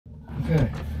Okay.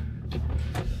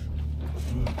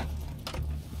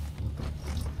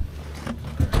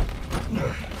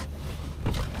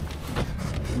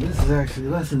 This is actually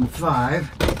lesson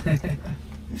 5. I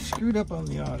screwed up on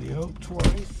the audio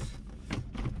twice.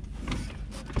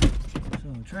 So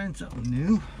I'm trying something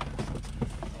new.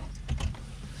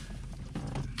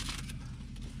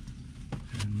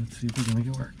 And let's see if we can make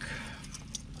it work.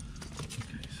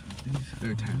 Okay, so these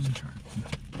Third time's the charm.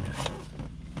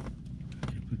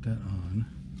 Okay, put that on.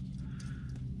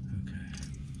 Okay.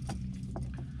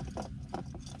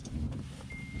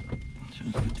 So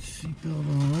put the seatbelt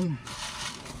on.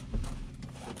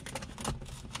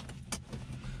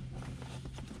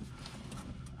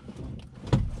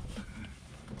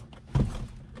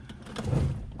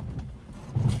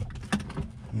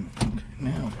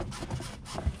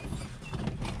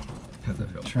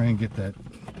 Try and get that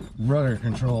rudder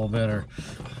control better.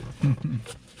 Alright,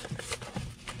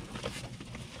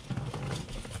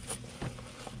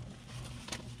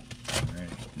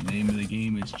 the name of the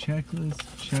game is checklist,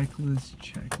 checklist,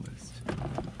 checklist.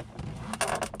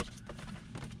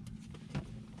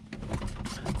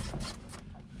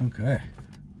 Okay.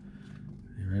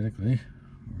 Theoretically,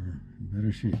 we're in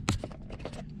better shape.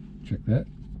 Check that.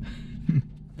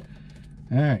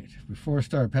 Alright, before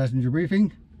start passenger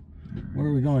briefing. Where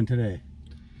are we going today?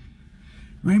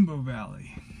 Rainbow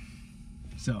Valley.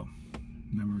 So,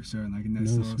 remember we're starting like a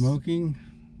nice No smoking.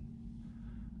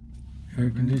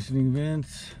 Air conditioning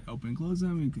vents. Open, close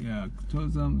them. Yeah,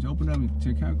 close them. Open them. You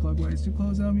turn counterclockwise. To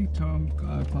close them, you turn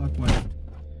clockwise.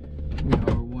 We have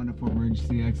our wonderful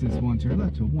emergency exits. One turn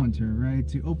left to one turn right.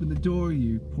 To open the door,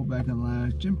 you pull back on the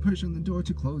latch and push on the door.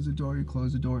 To close the door, you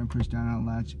close the door and push down on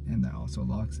the latch, and that also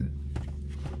locks it.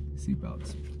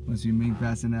 Seatbelts. Once you remain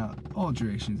fastened out all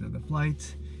durations of the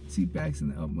flight, seat backs in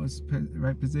the utmost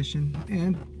right position,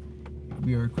 and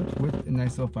we are equipped with a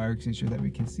nice little fire extinguisher that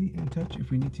we can see and touch. If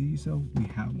we need to use so, we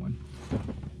have one.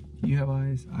 You have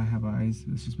eyes, I have eyes.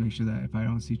 Let's just make sure that if I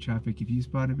don't see traffic, if you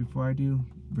spot it before I do,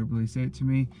 verbally say it to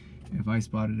me. If I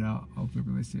spot it out, I'll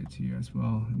verbally say it to you as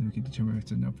well, and then we can determine if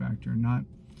it's a no factor or not.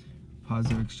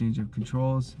 Positive exchange of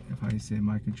controls. If I say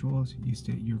my controls, you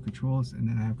state your controls, and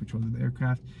then I have control of the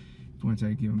aircraft. Once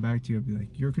I give them back to you, I'll be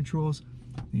like, your controls.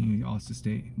 Then you also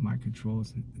state my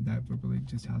controls. That verbally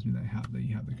just tells me that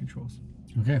you have the controls.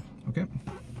 Okay. Okay.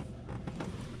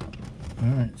 All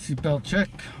right. Seatbelt check.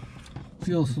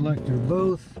 Fuel selector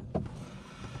both.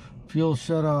 Fuel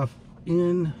shut off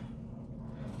in.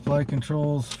 Flight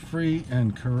controls free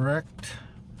and correct.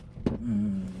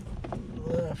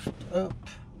 Left up.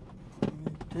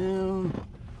 Down.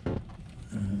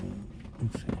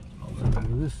 Let's see. Go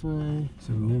this way.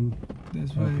 So and then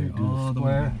this way, okay, do all the the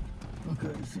way square. back.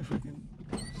 Okay, let's see if I can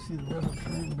see the rubber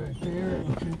frame back there.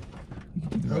 Okay. You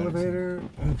can do the Elevator.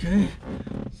 Okay.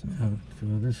 So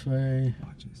Go this way.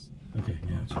 watch this. Okay,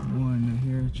 yeah. Watch one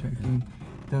here, checking.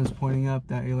 Thumb's pointing up,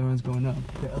 that aileron's going up.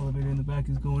 The elevator in the back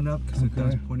is going up because the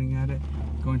thumb's pointing at it.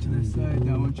 Going to this side,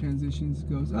 that one transitions,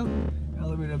 goes up.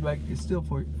 Elevator back is still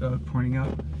pointing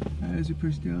up. As you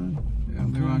push down, the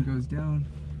aileron goes down.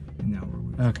 And now we're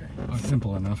moving. Okay.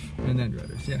 Simple enough. And then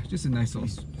rudders. Yeah, just a nice little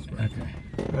square. Okay.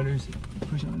 Rudders,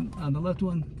 push on the left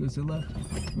one, goes to the left,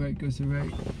 right goes to the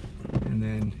right, and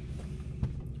then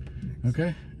next.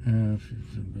 Okay.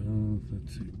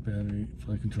 Let's see. Battery,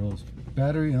 flight controls.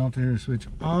 Battery and alternator switch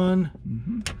on.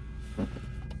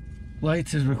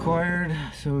 Lights is required.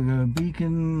 So we got a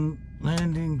beacon,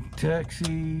 landing,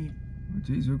 taxi. Oh,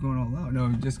 geez, we're going all out. No,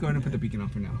 just go ahead and put the beacon on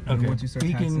for now. Okay. Once you start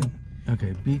Beacon. taxing.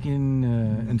 Okay. Beacon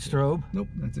and strobe. Nope,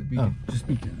 that's it. Beacon. Oh, just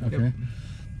beacon. Okay. Yep.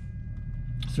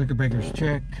 Circuit breakers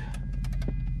check.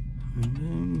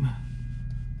 Boom.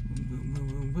 Boom.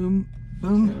 Boom. Boom.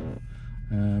 Boom.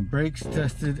 Boom. Brakes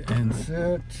tested and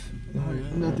set.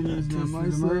 Nothing using on my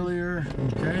Tested them side. earlier.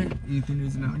 Okay. Anything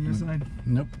using out on your side?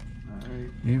 Nope.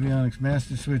 Alright. Avionics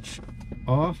master switch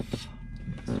off.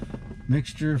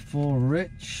 Mixture full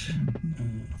rich.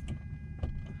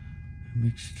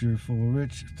 Mixture full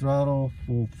rich. Throttle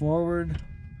full forward.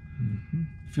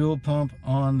 Fuel pump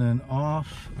on then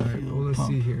off. Alright, well, let's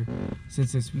see here.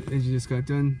 Since this engine just got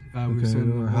done, we're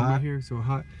setting the hot here, so we're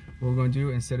hot. What we're going to do,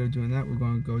 instead of doing that, we're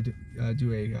going to go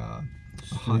do a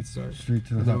hot start. Straight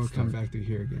to the and then hot we'll start. come back through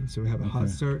here again. So we have a hot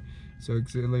start. So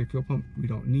auxiliary fuel pump we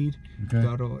don't need. Okay.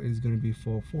 Throttle is going to be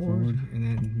full forward. And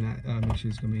then make sure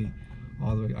it's going to be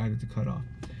all the way idle to cut off.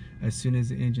 As soon as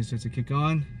the engine starts to kick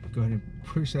on, go ahead and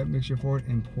push that mixture forward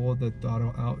and pull the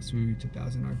throttle out so we reach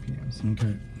 1,000 RPMs.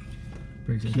 Okay.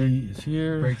 Brakes are Key is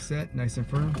here. Brake set, nice and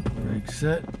firm. Brake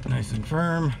set, nice and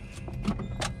firm.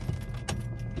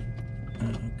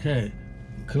 Okay.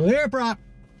 Clear prop.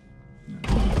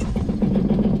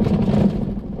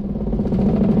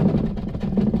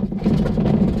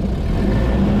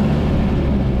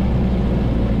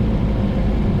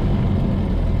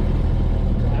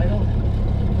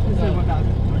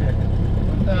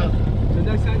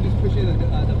 pushing the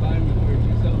button before you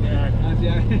do so. Yeah.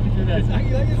 It's like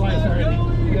it's twice not already.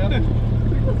 going. Yep.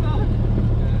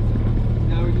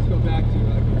 Now we just go back to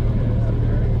like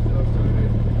so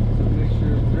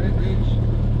mixture rich.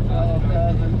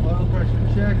 12,000. Oil pressure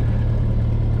check.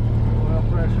 Oil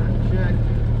pressure check.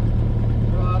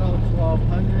 Throttle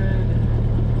 1200.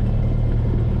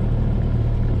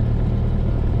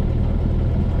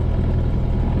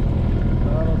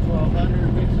 Throttle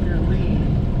 1200. Mixture lean.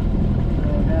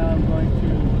 So now I'm going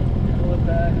to pull it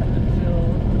back until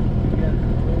we get the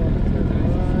oil to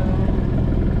run.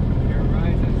 Here,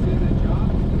 rise and sit and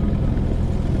drop.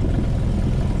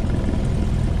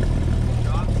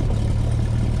 Drops.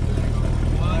 There you go.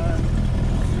 1,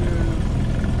 2,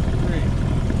 3.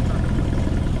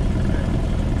 Okay.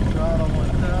 Throttle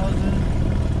 1000.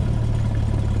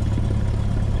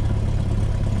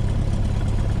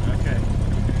 Okay.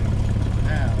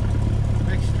 Now,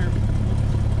 mixture.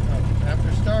 Oh,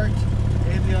 after start,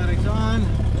 avionics on.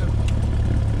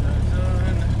 Avionics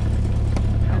on.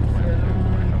 Headset on.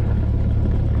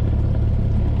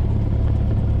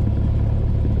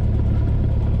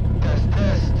 Test,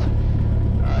 test.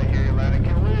 I hear you loud and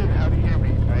clear. How do you hear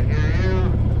me? I hear you.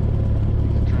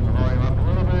 Turn the volume up a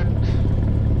little bit.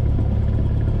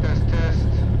 Test, test.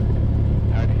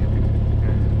 How do you hear me?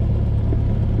 Good.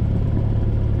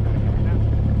 How do you hear me now?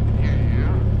 I hear you.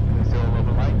 Is it still a little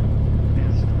bit light?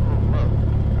 It's still a little low.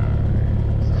 Alright,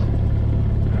 so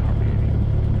that'll be any.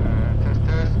 Test,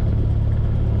 test.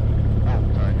 Oh,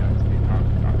 sorry guys. Talk.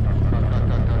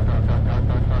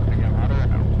 Again, louder?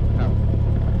 No. No.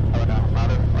 How about now?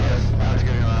 Louder? Yes, now it's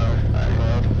getting louder. Alright,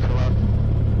 loud. Put it loud.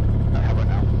 How about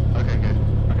now? Okay, good.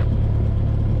 Okay.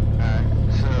 Alright,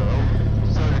 so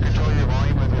to control your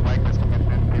volume with your mic that's coming in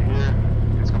through here,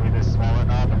 it's going to be this smaller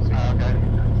knob. Okay.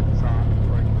 It's on,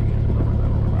 or you can get a little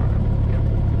bit louder. Yep.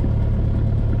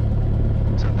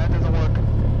 So if that doesn't work, go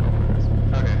for this.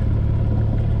 Okay.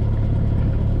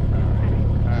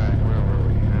 Alright, where were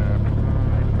we?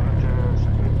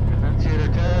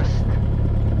 Enunciator test.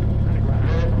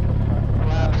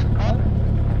 Flaps up.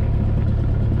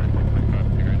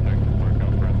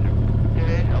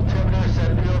 Okay, altimeter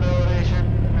set field elevation.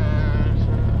 And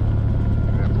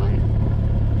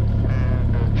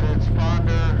the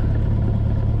transponder.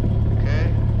 Okay,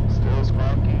 still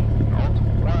sparking. Alt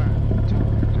 1, 2,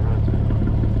 0, 0.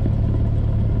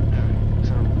 Alright,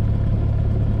 so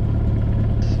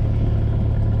let's see.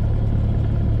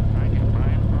 I can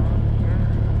find on here.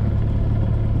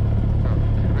 Oh,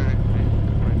 ready?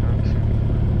 Wait, no, let's see.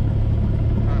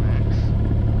 On X.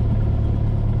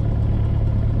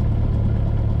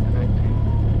 Connecting.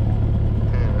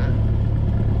 There.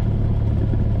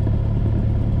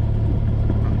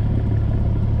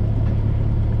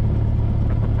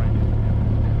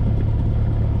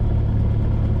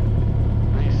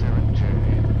 J.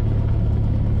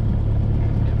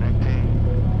 Connecting.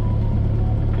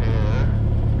 Pair.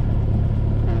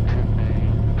 Bluetooth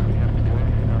name. Do we have to do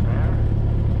anything on there?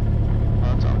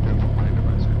 Oh, it's all good for my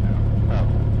device right now. Oh,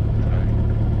 sorry.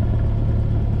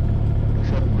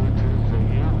 Accept Bluetooth, so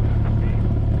you and me.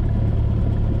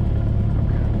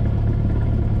 Okay.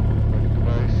 Like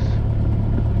device.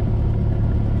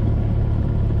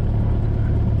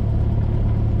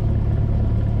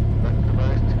 Like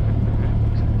device to connect.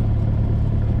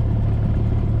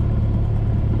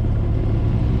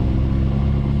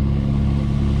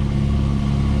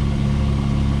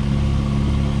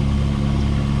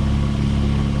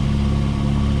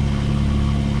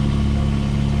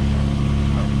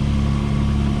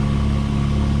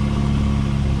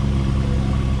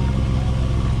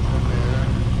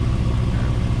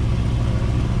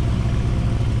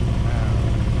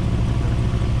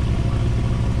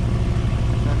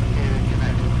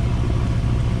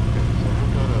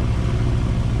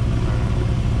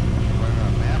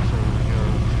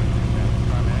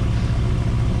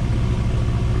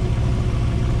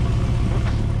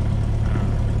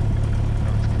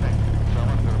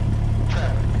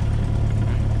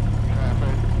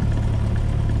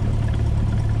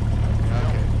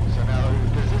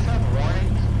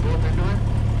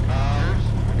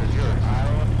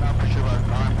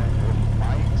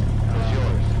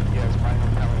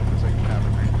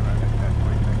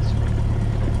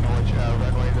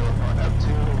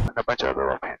 A bunch of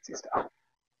little fancy stuff.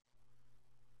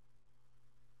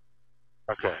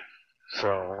 Okay, so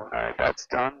alright, that's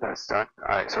done.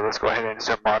 Alright, so let's go ahead and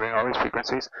start modeling all these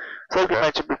frequencies. So like I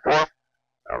mentioned before,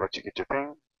 I'll let you get your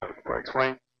thing before I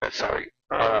explain. Sorry,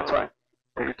 that's fine.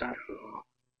 Take your time.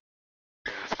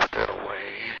 Let's put that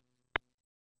away.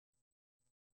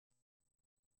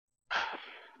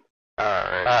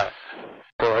 Alright.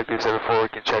 So like we said before, we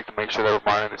can check to make sure that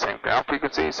we're monitoring the same ground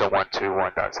frequency. So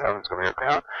 121.7 is going to be our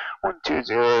ground. 120.1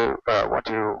 is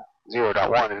going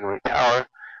to be tower.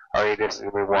 Our ADIS is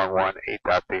going to be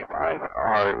 118.35.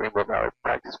 Our Rainbow Valley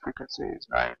practice frequency is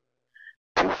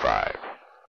 925.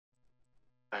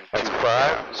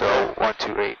 925. So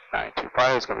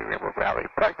 128.925 is going to be Rainbow Valley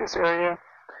practice area.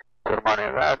 So to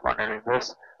monitor that, monitoring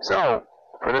this. So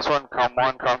for this one, COM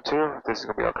 1, COM 2. This is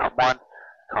going to be our COM 1,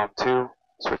 COM 2.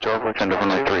 Switch over to COM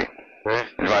 2. 3.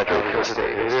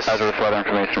 Advisory. Hazardous weather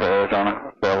information for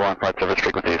Arizona. Bear 1 parts of its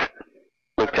frequencies.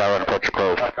 Luke Tower and approach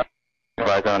closed.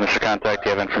 Advise on initial contact.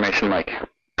 You have information, Mike.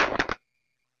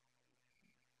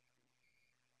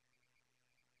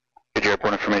 Did you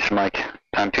report information, Mike?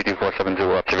 Time 22470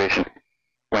 observation.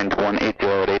 Wind 180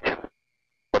 at 8.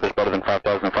 Weather's better than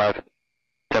 5005.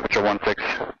 Temperature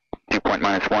 16. Dew point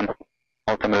 -1.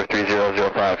 Altimeter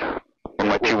 3005.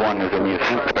 Runway 21 is in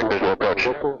use. Expect visual approach.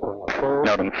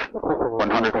 Notings.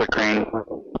 100 foot crane,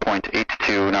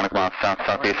 0.82 nautical miles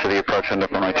south-southeast of the approach end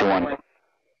of runway 21.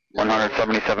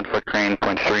 177 foot crane,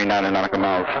 0.39 nautical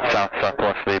miles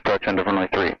south-southwest of the approach end of runway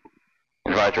 3.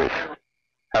 Advisories.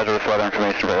 Hazardous weather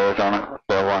information for Arizona.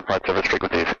 Bear 1 parts of its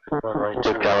frequencies.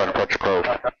 Luke Tower and approach closed.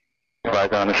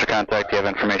 Advise on initial contact. You have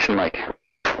information, Mike.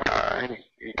 Alrighty.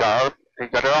 You got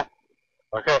it all?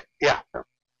 Okay. Yeah.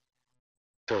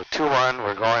 So 2-1,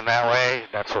 we're going that way.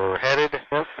 That's where we're headed.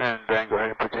 Yep. And then go ahead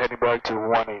and put your heading back to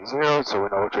 180, so we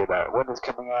know which way that wind is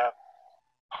coming at.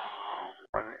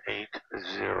 180. Let's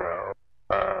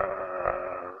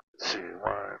see,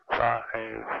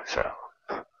 15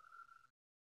 south.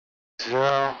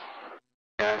 0.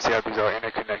 And see how these are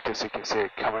interconnected, so you can see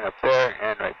it coming up there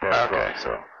and right there. Okay. As well,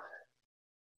 so.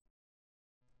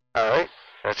 Alright,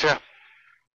 gotcha.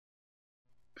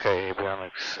 Okay,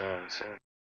 avionics,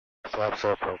 flaps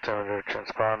up, altimeter,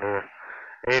 transponder,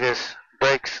 ATIS,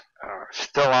 brakes are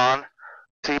still on,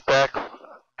 seat back,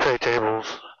 tray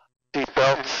tables, seat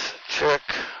belts, check,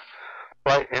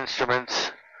 flight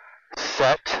instruments,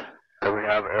 set. So we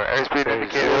have our airspeed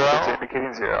indicator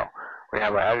indicating 0. We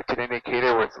have our altitude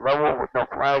indicator with level with no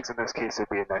flags. In this case, it'd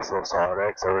be a nice little solid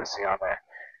X over see on there.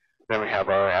 Then we have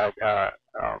our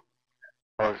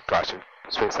oh gosh,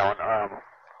 space that one.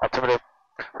 Altimeter.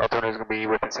 Altimeter is going to be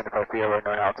within 75 feet of our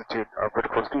known altitude. Our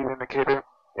vertical speed indicator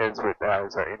is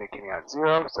indicating at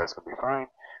 0, so that's going to be fine.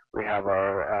 We have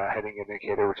our heading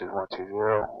indicator, which is 120,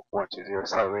 120,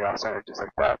 slightly off center, just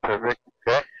like that. Perfect.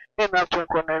 Okay. And map turn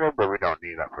coordinator, but we don't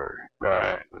need that for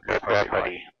that,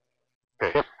 buddy.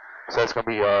 Okay. Yep. So that's going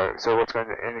to be our. So what's going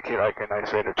to indicate like a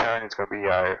nice rate of turn is going to be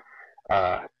our.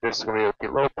 This is going to be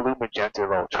a little blue magenta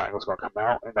little triangle is going to come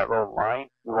out, and that little line,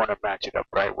 we want to match it up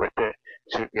right with it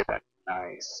to get that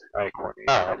nice coordination.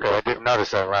 Oh, okay. I didn't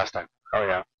notice that last time. Oh,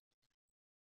 yeah.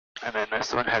 And then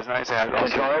this one has nice Central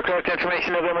aircraft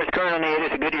information, November's current on the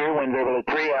ATIS, Goodyear, winds over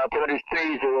the 3, altimeter is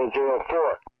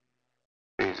 3004.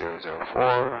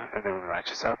 3004, and then we match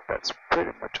this up. That's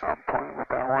pretty much on point with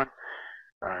that one.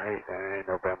 Alright, and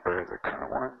November is the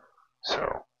current one.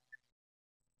 So.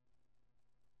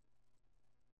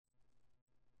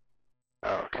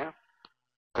 Okay.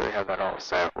 So we have that all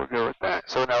set. We're good with that.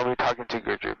 So now we're talking to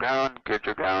Goodyear Ground,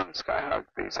 Skyhawk,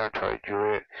 B7 Charlie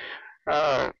Juliet.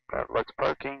 Lux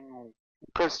parking.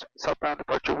 First southbound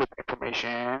departure with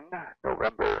information.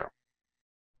 November.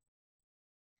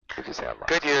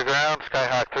 Goodyear Ground,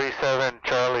 Skyhawk 37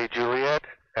 Charlie Juliet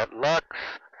at Lux.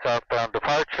 Southbound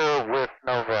departure with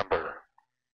November.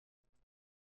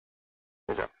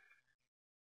 Good job.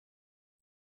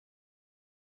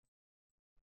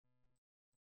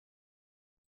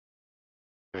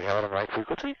 Do we have it on the right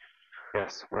frequency?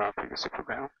 Yes, we're on frequency for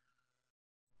ground.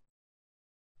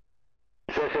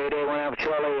 Cessna 881 Alpha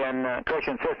Charlie and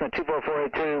correction Cessna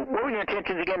 24482. What were your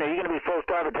intentions again? Are you going to be full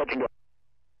start or touch and go?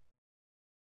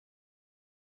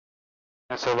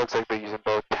 And so it looks like they're using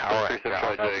both tower and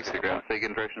ground. Take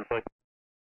in direction flight.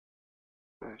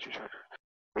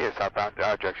 We have southbound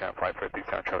direction and flight for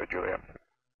 37 Charlie Juliet.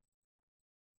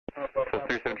 So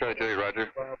 37 Charlie Juliet,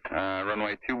 roger.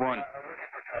 Runway 21.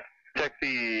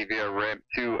 Taxi via ramp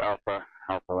 2 Alpha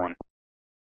 1.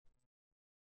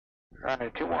 Runway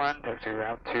 21, taxi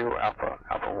ramp 2 Alpha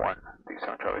 1,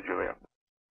 37 Charlie Juliet.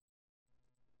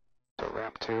 So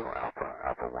ramp 2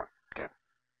 Alpha 1. Okay.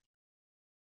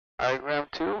 Alright, ramp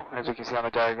 2, as you can see on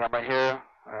the diagram right here,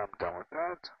 I'm done with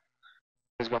that.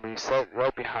 It's going to be set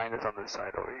right behind us on this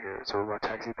side over here. So we're going to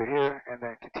taxi through here and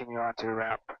then continue on to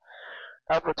ramp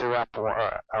Alpha to ramp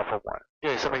Alpha 1.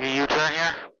 Yeah, so make a U-turn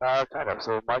here? Kind of.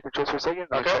 So mic controls for a second.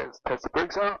 Okay. Test the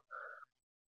brakes out.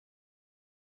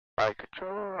 Mic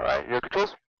control. Alright, your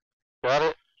controls. Got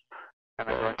it. And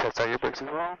then we're going to test out your brakes as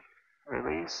well.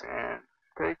 Release and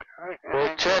Brake, alright,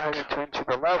 Brake check. Go ahead and turn to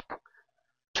the left.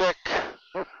 Check.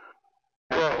 Yep.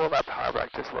 And pull that power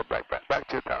back just a little back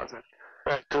to 1,000.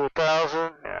 Back to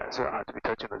 1,000. Yeah, so I don't have to be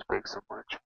touching those brakes so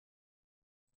much.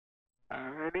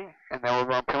 Alrighty, and then we're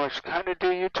going to pretty much kind of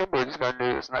do U-turn, but we're just going to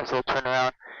do this nice little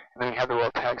turnaround, and then we have the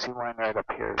little taxi line right up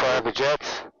here. Fire the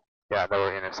jets. Yeah, that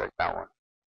will intersect that one.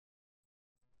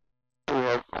 So we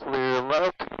have clear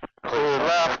left, Clear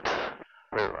left.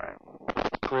 clear right.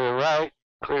 Clear right.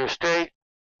 Clear straight.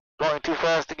 Going too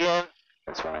fast again.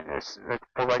 That's fine. It's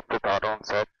pull like the throttle on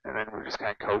set, and then we just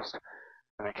kind of coast,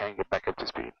 and then kind of get back up to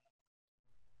speed.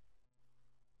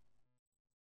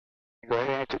 Go ahead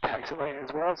and hit your taxi light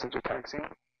as well, since you're taxiing.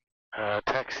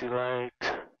 Taxi light.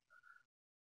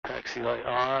 Taxi light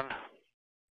on.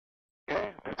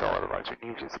 Okay, that's all otherwise you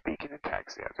need, just a beacon and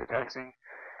taxi after taxiing.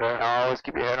 Now always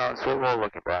keep your head on a swivel,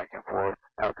 looking back and forth.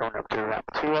 Now going up to ramp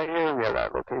 2 right here, we have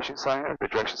that location sign, or the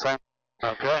direction sign.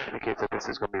 Okay. Indicates that this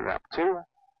is going to be ramp 2.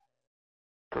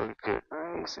 So we get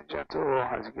nice and gentle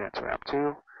as you get into ramp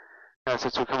 2. Now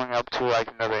since we're coming up to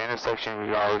like another intersection,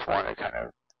 we always want to kind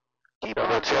of keep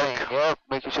on checking. Yep,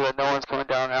 making sure that no one's coming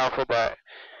down Alpha that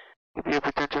could be a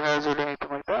potential hazard or anything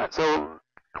like that. So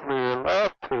clear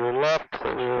left, clear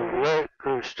right,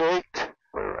 clear straight,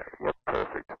 clear right. Yep,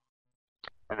 perfect.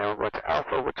 And then we'll go to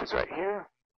Alpha, which is right here.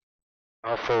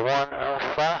 Alpha 1,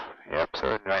 Alpha. Yep,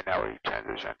 so right now we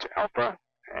transition to Alpha,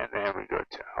 and then we go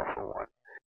to Alpha 1.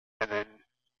 And then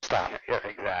Stop. yeah,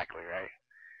 exactly, right.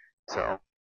 So,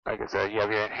 like I said, you have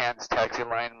your enhanced taxi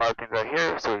line markings right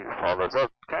here, so you follow those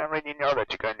up, kind of letting you know that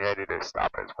you're getting ready to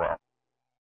stop as well.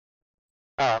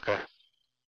 Oh, okay.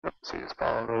 Yep, so you just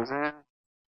follow those in.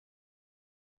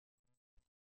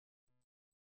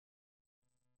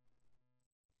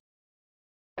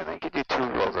 And then get your 2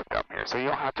 rolls of thumb here. So you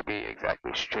don't have to be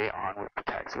exactly straight on with the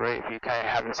taxiway. If you kind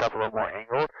of have yourself a little more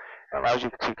angled, it allows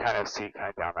you to kind of see kind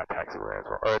of down that taxiway as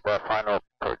well, or the final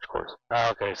approach course.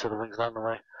 Oh, okay, so the wing's not in the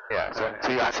way. Yeah, so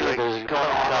you have to like, going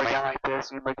all the way down like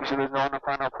this, you making sure there's no one in the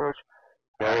final approach.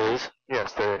 There is.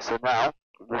 Yes, there is. So now,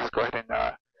 let's go ahead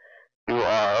and do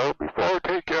our before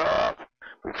takeoff.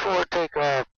 Before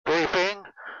takeoff briefing.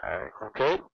 Alright,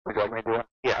 okay. Would you like me to do it?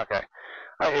 Yeah, okay.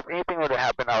 Alright, if anything were to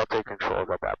happen, I'll take control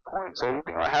at that point. So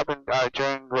anything that happened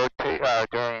during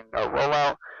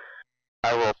rollout,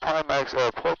 I will prime max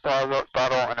pull throttle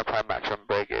and apply maximum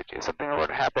breakage. If something were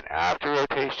to happen after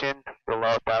rotation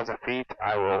below 1,000 feet,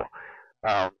 I will,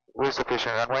 with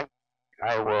sufficient runway,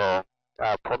 I will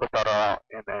pull the throttle out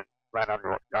and then land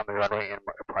on the runway and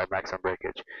apply maximum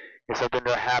breakage. If something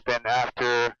were to happen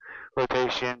after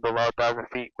rotation below 1,000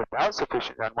 feet without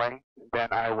sufficient runway, then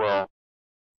I will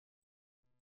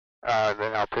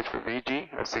then I'll pitch for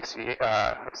VG of 68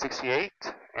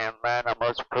 and land on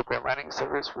most appropriate landing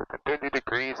surface within 30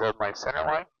 degrees of my center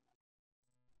line.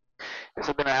 If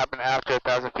something to happen after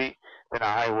 1,000 feet, then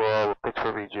I will pitch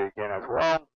for VG again as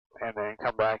well, and then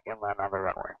come back and land on the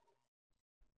runway.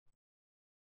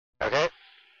 Okay.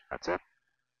 That's it.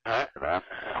 Alright.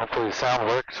 Hopefully the sound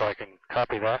works so I can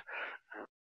copy that.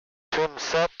 Trim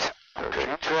set. Okay.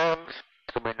 Trim.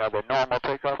 It's going to be another normal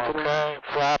takeoff today. Okay.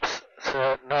 Flaps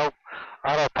set. Nope.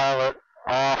 Autopilot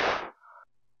off.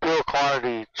 Fuel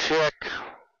quantity check.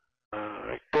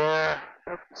 Right there.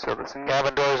 Yep, still the same.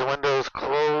 Cabin doors and windows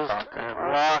closed and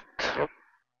locked. Yep.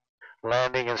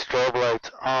 Landing and strobe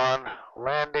lights on.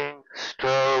 Landing.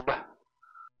 Strobe.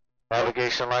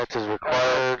 Navigation lights is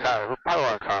required. We probably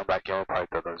want to come back in. We'll probably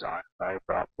throw those on. Right,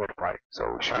 about mid-flight,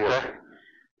 so we should be okay.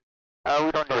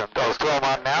 We don't need them. Those throw them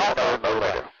on now? No,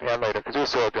 later. Yeah, later, because we'll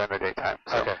still during the daytime.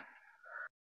 So. Okay.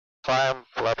 Climb,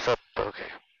 flaps up. Okay.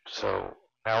 So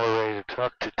now we're ready to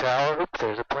talk to tower. Oops,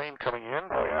 there's a plane coming in.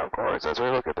 Oh yeah, of course. As we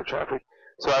look at the traffic.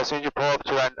 So as soon as you pull up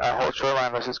to that whole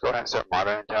shoreline, let's just go ahead and start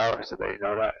monitoring tower so they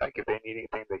know that, like, if they need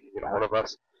anything, they can get a hold of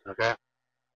us. Okay.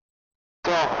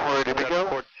 So we're ready to go.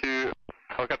 Port 2,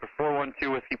 helicopter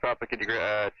 412 Whiskey Papa, could you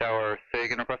tower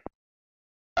SIG and request?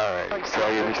 Alright, so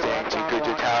you'll be staying to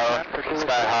Goodyear Tower,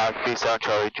 Skyhawk, Peace out,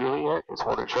 Charlie Juliet, is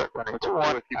holding short, running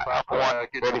 21, Whiskey Alpha Papa,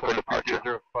 1, ready for departure.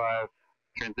 05,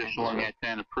 transition along the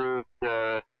 10 approved,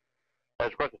 as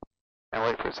requested. And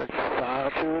wait for a second.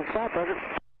 To stop, Roger.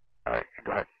 Alright,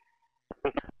 go ahead.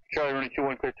 Charlie running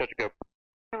 21, clear, touch and go.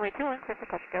 Runway 21, clear for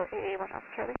touch, go, AA1 off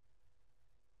Charlie.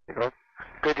 You go.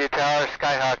 Goodyear Tower,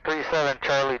 Skyhawk 37,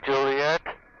 Charlie Juliet,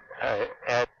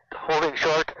 at holding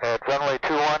short at runway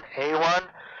 21, A1,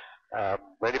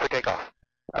 ready for takeoff.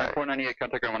 Alright. 498,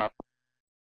 contact runway up.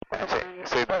 And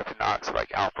say that to not, so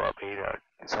like Alpha, Beta,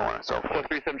 and so on and so forth.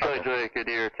 437, Charlie Juliet,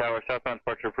 Goodyear Tower, southbound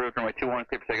departure approved, runway 21,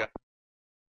 clear for takeoff.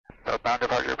 Southbound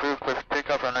departure approved, clear for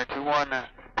takeoff, runway 21,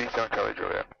 Peace out, Charlie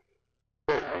Juliet.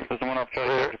 System 1 off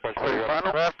Charlie, Clear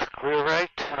final left, clear right.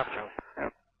 1 off Charlie.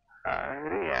 Yep.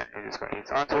 Alrighty, and you're just going to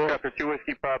ease onto it. Helicopter 2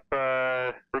 Whiskey Pop,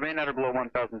 remain at or below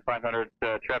 1,500.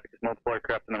 Traffic is multiple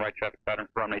aircraft in the right traffic pattern.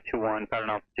 Runway 21, pattern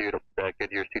altitude,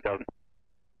 Goodyear's 2000.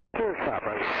 2 stop,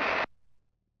 right.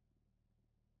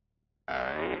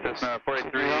 Alright. Cessna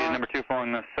 483, number 2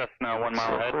 following the Cessna 1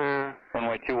 mile ahead.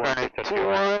 Runway 21, Runway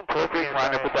 21, perfect.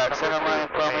 Line up with that center line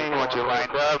for me. Once you're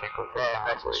lined up, and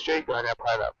nice and straight, go ahead and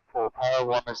apply that full power.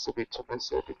 1 Mississippi, 2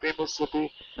 Mississippi, 3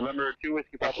 Mississippi. Number 2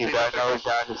 Whiskey Pop. Keep that nose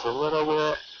down just a little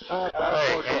bit.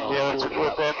 Alright, engines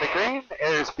within the green.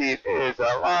 Airspeed is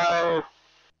alive.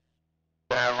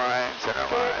 Center line,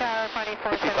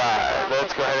 55.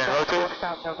 Let's go ahead and rotate.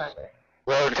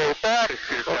 Rotate back.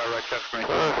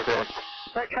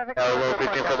 Perfect. Now we're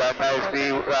looking for that nice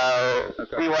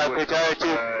VY pitch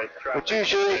attitude. But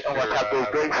usually, I want to have those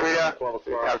brakes for you.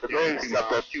 Have the brakes, up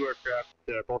the 2 aircraft,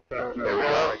 both sides. There we go.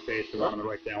 Right base, around the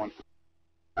right down.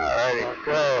 Alrighty,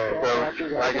 good. So,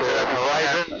 right to the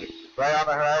horizon, right on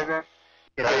the horizon.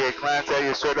 You can take a glance at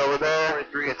your straight over there,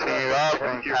 continue up,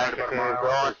 and kind of continue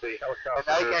going. And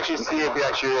now you can actually see if you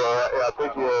actually, I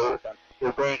think your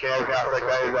bank and everything else like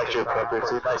that is actually appropriate.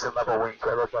 So nice and level wings.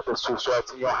 I look at this two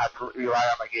struts, and you don't have to rely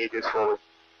on the gauges fully.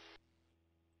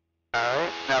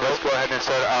 Alright, now let's go ahead and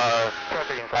start our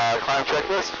climb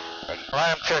checklist.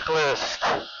 Climb checklist.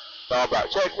 It's all about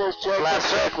checklist.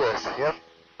 Last checklist. Yep.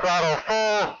 Throttle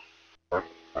full.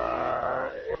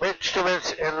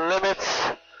 Instruments and limits.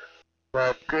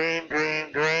 Got green.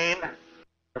 Okay,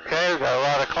 we got a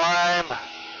lot of climb.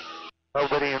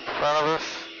 Nobody in front of us.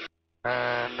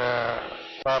 And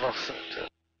throttle center.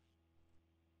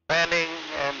 Landing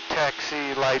and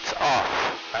taxi lights off.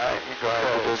 Alright, you go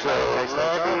ahead and do this.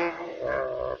 Landing,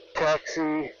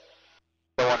 taxi.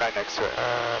 The one right next to it.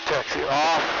 Taxi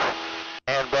off.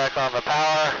 Hand back on the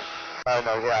power. Oh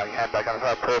no, yeah, hand back on the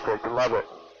power. Perfect. Love it.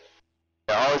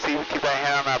 Yeah, always keep that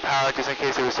hand on that power just in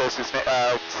case it was supposed to sneak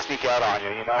out on you,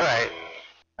 you know? Right.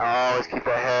 Always keep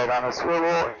that head on a swivel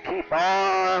and keep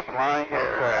on flying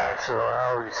aircraft. So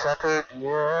are we centered?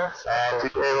 Yes. And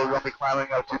today we're going to be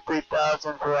climbing up to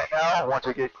 3,000 for right now. Once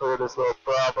we get clear of this little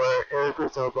throttle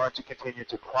airfield, so we're going to continue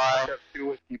to climb. Now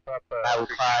we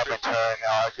climb and turn and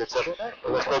all that good stuff.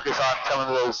 Let's focus on some of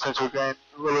those, since we're getting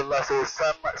a little bit less of the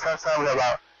sun. We have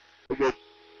about a good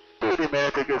 30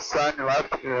 minutes of good sun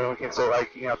left. We can start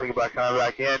think about coming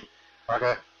back in.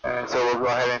 Okay. And so we'll go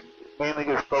ahead and mainly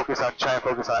just try and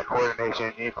focus on that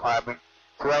coordination and climbing.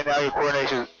 So right now your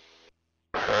coordination is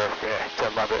perfect. I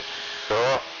love it.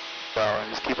 Cool. So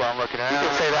just keep on looking at it. You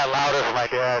can say that louder for my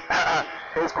dad.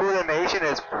 His coordination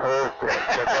is perfect.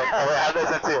 How does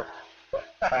that feel?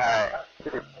 Alright.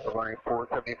 Running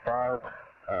 475.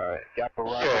 Gap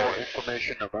arrival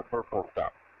information November full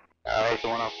stop. Alright. The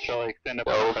 1 off Charlie, extend up.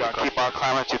 So we're going to keep on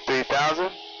climbing to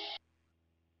 3,000.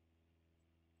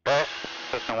 Okay.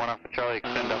 Cessna 1 off Charlie,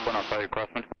 extend up 1 off Charlie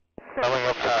crosswind. Coming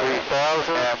up to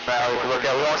 3,000. And now if you look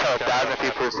at, we almost have 1,000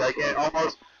 feet per second,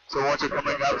 almost. So once you're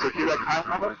coming up, so keep that climb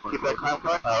coming.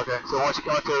 Okay. So once you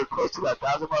come to close to that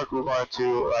 1,000 mark, we're going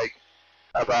to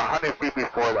about 100 feet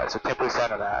before that, so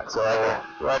 10% of that. So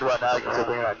right about now, you can still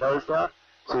bring that nose down.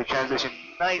 So you transition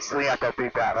nicely at that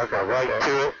 3,000. Okay, right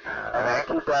to it. And then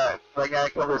keep that,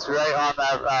 compass right on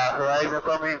that horizon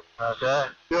for me. Okay.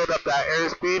 Build up that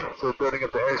airspeed. So building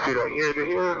up the airspeed right here to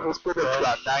here. Let's build it to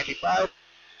about 95.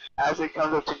 As it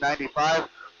comes up to 95,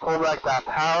 pull back that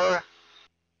power.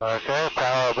 Okay,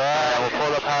 power back. And we'll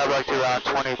pull the power back to around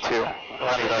 22.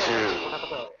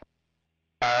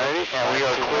 Alrighty, and we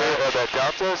are clear of that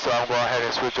delta, so I'm going to go ahead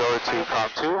and switch over to COM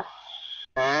 2.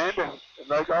 And,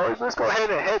 like always, let's go ahead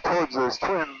and head towards those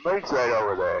twin lakes right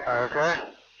over there. Okay? I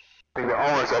think they're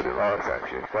almost at the lowest,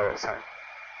 actually, by this time.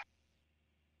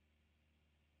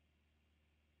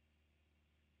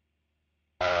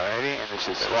 Alrighty, and let's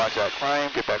just watch that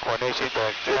climb, get that coordination.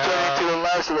 You're turning to the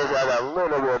left, so let's add a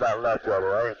little bit of that left rudder,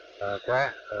 right? Okay.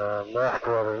 Left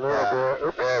rudder, a little bit.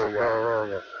 Oops, there we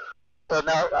go. So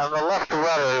now, on the left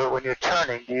rudder, when you're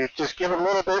turning, do you just give it a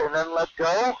little bit and then let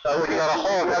go? Or do you gotta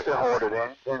hold it? You have to hold it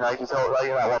in. And I just hold it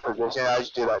in that one position. I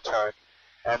just do that turn.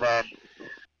 And then,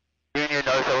 you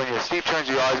notice that when you're steep turns,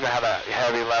 you're always gonna have a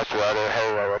heavy left rudder,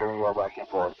 heavy right rudder, and you go back and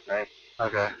forth, right?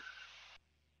 Okay.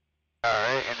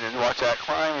 Alright, and then watch that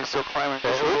climb. You're still climbing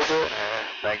just a little bit.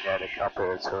 Magnetic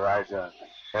compass, horizon.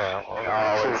 Yeah, and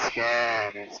always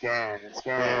scan.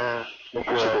 Make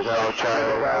sure there's no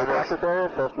child. Cessna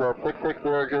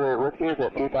 660 Juliet Whiskey is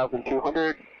at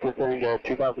 2,200, descending to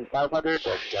 2,500.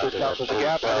 Just south of the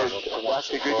gap, that is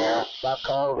West Goodyear, last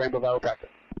call, Rainbow Valley Practice.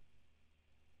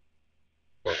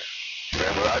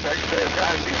 Mirage X-ray,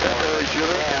 time 600,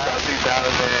 shooting, about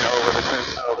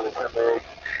 2,000 over the 10 leg.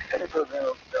 And it's a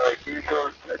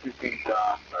vehicle, that's just being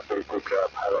basic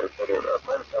pilot maneuver,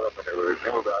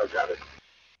 Mirage on it.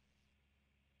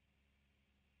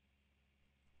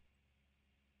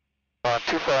 Going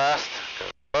too fast.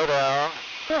 Slow down.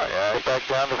 Oh, yeah. Get back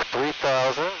down to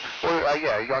 3,000. Well,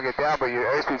 yeah, you're going to get down, but your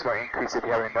airspeed's going to increase if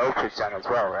you have a nose pitch down as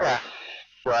well, right? Yeah.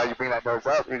 So as you bring that nose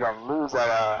up, you're going to lose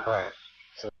that, Right.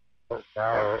 So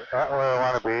now we're at where I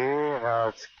want to be. Now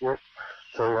let's get,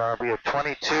 so we want to be at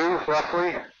 22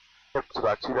 roughly. Yep, it's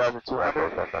about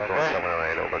 2,200. Okay.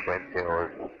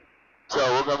 So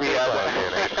we're going to be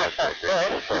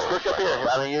just look up here.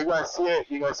 I mean, you're going to see it.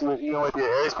 You're going to see it even with your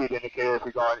airspeed indicator if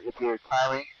you're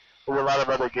climbing. There's a lot of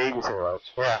other gauges here,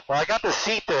 Roach. Yeah. Well, I got the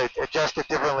seat to adjust it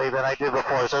differently than I did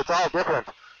before, so it's all different.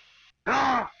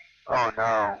 Oh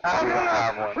no, we don't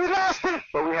have one. We lost it.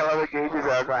 But we have other gauges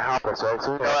that are going to help us, right?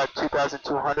 So we know at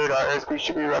 2,200 our airspeed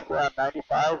should be roughly around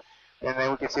 95, and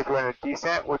then we can see if we're in a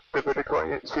descent with the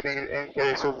vertical speeding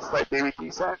indicator shows a slight baby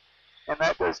descent, and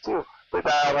that does too. But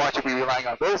I don't want you to be relying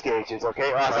on those gauges,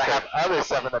 okay? Or else I have other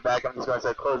stuff in the back, I'm just going to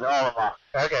start closing all of them off.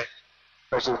 Okay.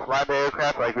 Let's just fly the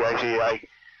aircraft like we actually like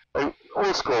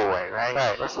old school way, right?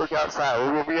 Right. Let's look outside.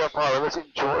 We will be up all. Let's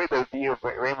enjoy the view of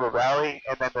Rainbow Valley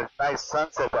and then the nice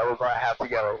sunset that we're going to have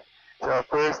together. So our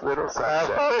first little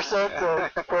sunset. First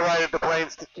sunset, provided the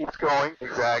planes keeps going.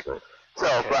 Exactly.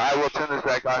 So, but I will turn this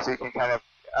back on so you can kind of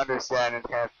understand and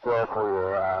kind of feel for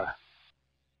your,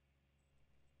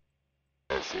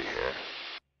 let's see here.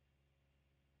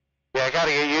 Yeah, I got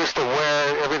to get used to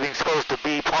where everything's supposed to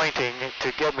be pointing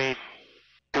to get me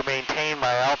to maintain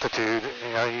my altitude.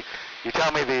 You know, you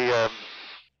tell me the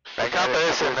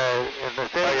compass and the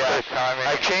thing. Oh, yeah, but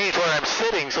I changed where I'm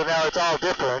sitting, so now it's all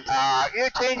different. You're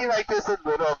changing like this a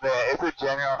little bit. It's a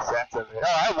general sense of it. No,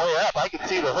 I'm way up. I can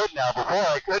see the hood now. Before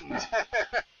I couldn't.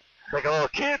 Like a little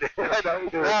kid. I know you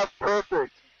do. Yeah,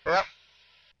 perfect. Yep.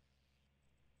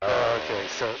 Okay,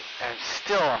 so I'm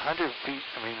still 100 feet.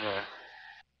 I mean,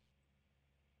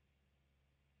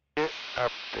 get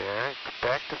up there,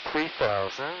 back to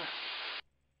 3,000.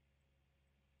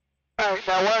 Alright,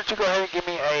 now why don't you go ahead and give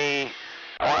me I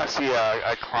want to see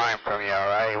a climb from you,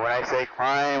 alright? When I say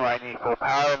climb, I need full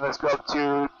power, and let's go up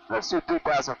to, let's do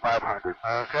 3,500.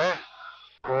 Okay.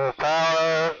 Full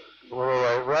power, little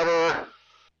right rudder.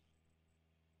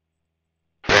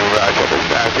 Roger, this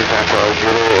time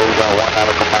 210 is on 1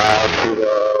 nautical mile to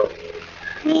the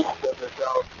east of the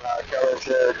South Keller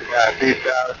said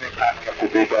 3,000, climbing up to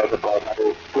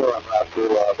 3,500, still en route to the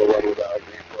Weather Valley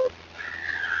Greenfield.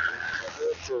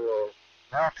 To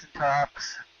mountain tops.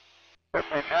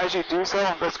 And as you do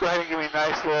so, let's go ahead and give me a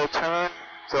nice little turn.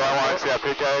 So I want to see our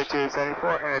pitch altitude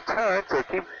 74 and a turn. So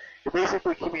you're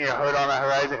basically keeping your hood on the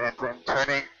horizon and then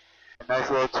turning. A nice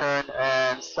little turn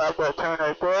and stop that turn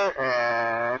right there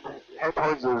and head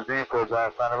towards those green fields right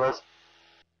in front of us.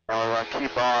 And we're going to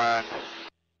keep on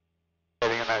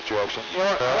heading in that direction. You know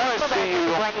what? I want to see you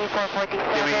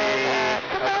give me a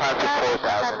climb to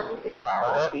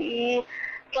 4,000.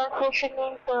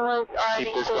 Transitioning towards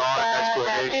Keep this going,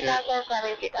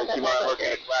 exploration. Keep on looking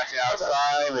at flashing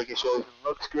outside, making sure everything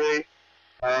looks great,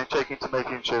 and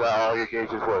making sure that all your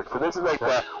gauges work. So this is like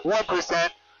the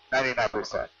 1%,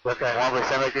 99%. Okay.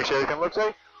 1% making sure everything looks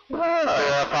right.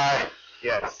 Verify.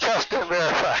 Yes. Trust and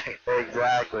verify.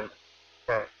 Exactly.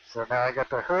 Okay, so now I got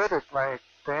the hood at my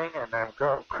thing, and I'm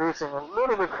cruising a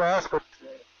little bit fast, but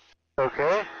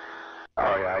okay.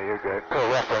 Oh yeah, you're good. For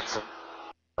reference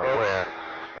where.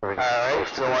 Alright,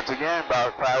 so once again,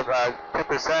 about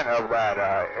 10% of that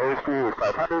airspeed was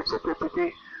 500, so 50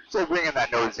 feet. So bringing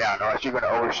that nose down, or else you're going to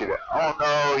overshoot it. Oh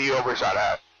no, you overshot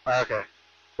that. Okay,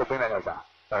 so bring that nose down.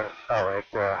 At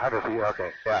 100 feet,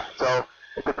 okay. Yeah, so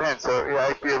it depends. So yeah,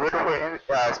 if your vertical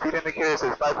speed indicator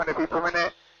says 500 feet per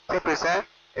minute, 10%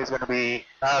 is going to be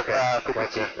 50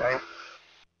 feet, right?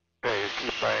 Okay,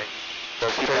 keep my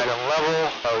straight and level.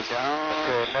 Nose down.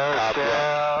 Okay, nose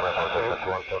down. That's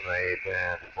 1.8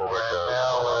 and forward.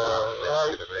 Now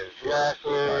we're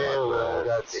exactly. We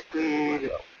got speed.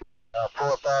 Now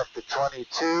pull it back to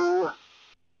 22.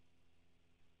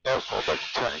 Yep, pull back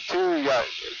to 22. You got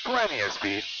plenty of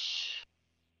speed.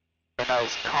 A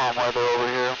nice calm weather over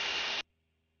here.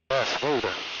 Yeah,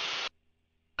 smoother.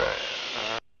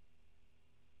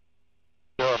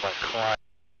 Doing my climb.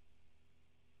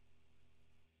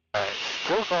 Alright,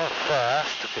 still going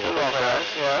fast. Okay, Still going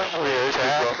fast, yeah. We're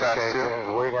okay,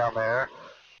 so way down there.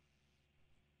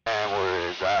 And where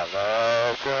is that?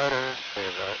 Left rudder.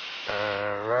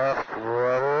 Left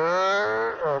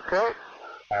rudder. Okay.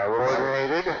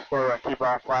 Coordinated. We're going to keep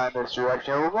on flying this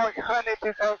direction. We're going kind of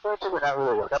too comfortable, but not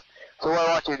really. Okay. So what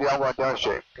I want you to do, I'm going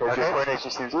downstream. Because your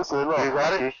coordination seems just a little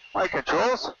funky. My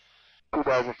controls,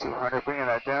 2,200, bringing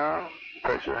that down.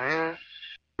 Pressure here.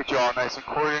 Get you all nice and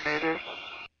coordinated.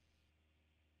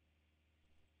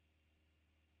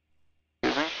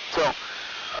 Excuse me. So, what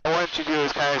I want you to do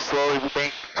is kind of slowly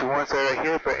bank to one side right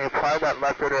here, but apply that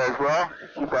left rudder as well.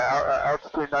 Keep that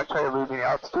altitude, not try to lose any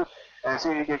altitude. And as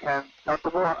soon as you get kind of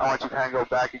comfortable, I want you to kind of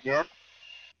go back again.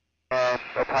 And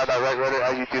apply that right rudder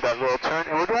as you do that little turn.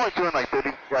 And we're only doing like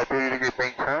 30 degree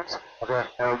bank turns. Okay.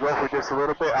 And we'll go for just a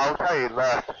little bit. I'll tell you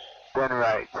left, then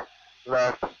right.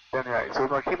 Left, then right. So we're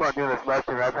going to keep on doing this left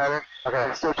and right pattern. Okay.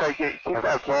 And still try to keep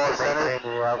that ball centered.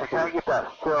 And kind of get that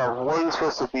feel of where you're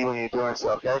supposed to be when you're doing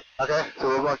so, okay? Okay. So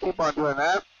we're going to keep on doing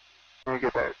that. And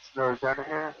get that nose down to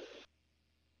here.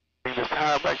 Bring the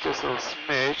power back just a little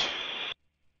smidge.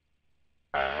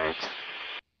 Alright.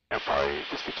 And probably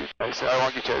just get you nice. I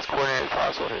want to get you as coordinated as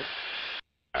possible here.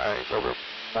 Alright, a little bit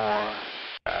more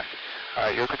back.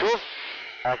 Alright, your controls?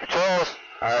 Controls.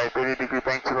 Alright, 30 degree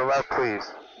bank to the left, please.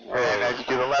 And as you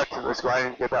do the left, let's go ahead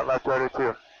and get that left rudder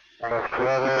too. And keep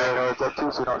that nose up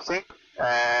too so you don't sink.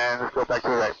 And let's go back to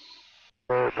the right.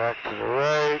 Go back to the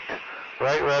right.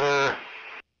 Right rudder.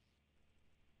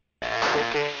 And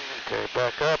sinking. Okay,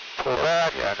 back up. Pull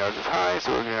back. Yeah, nose is high,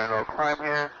 so we're getting a little climb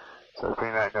here. So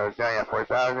bring that nose down, yeah,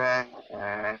 4,000,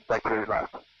 and back to the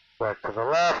left. Back to the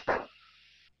left.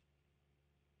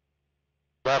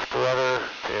 Left rudder.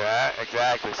 Yeah,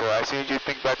 exactly. So as soon as you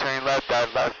think about turning left,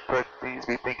 that left foot needs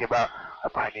to be thinking about, I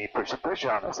probably need to put some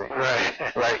pressure on this thing.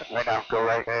 Right. Right now. Go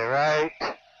right. Okay, right.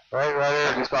 Right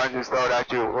rudder. I'm just going to just throw it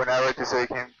at you whenever just so you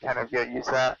can kind of get used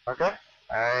to that. Okay.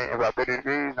 Alright, about 30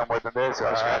 degrees, no more than this, so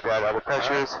I'll just have to add other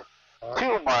pressures.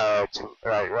 Too much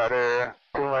right rudder.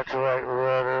 Too much right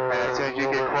rudder. And as soon as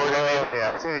you get coordinated,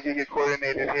 as soon as you get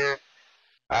coordinated here,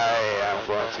 I am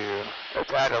going to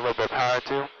let's add a little bit of power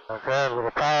too. Okay, a little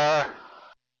power.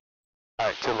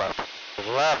 Alright, to the left. To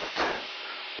the left.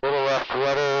 Little left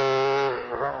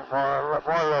rudder.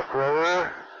 More left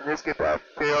rudder. And just get that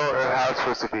feel of how it's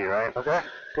supposed to be, right? Okay,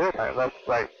 good. Alright, left,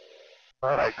 right.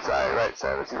 Right side, right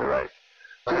side. Let's do the right.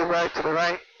 To the right, to the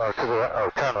right. Oh, to the right.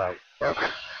 Oh, turn right. Yep.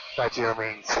 Thought you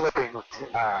were slipping. No.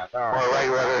 Or right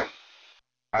rudder.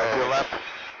 Alright, to the left.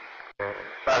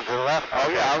 Back to the left. Oh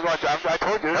yeah, I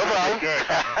told you. No problem.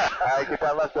 Alright, get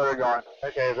that left rudder going.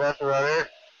 Okay, left rudder.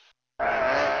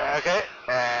 Okay.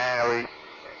 And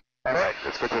right.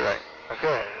 Let's go to the right.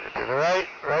 Okay, to the right.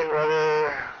 Right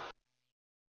rudder.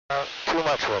 Too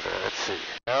much rudder. Let's see.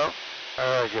 No.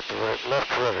 Alright, get the right.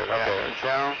 Left rudder. Okay.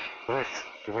 Down.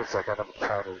 Give me a second. I'm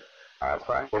trying to. That's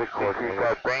fine. Get it coordinated.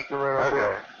 That bank a little bit.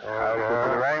 Okay. Go to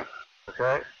the right.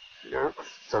 Okay. Yep.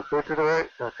 So go to the right.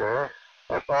 Okay.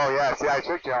 Yep. Oh yeah. See, I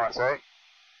tricked you on this, right?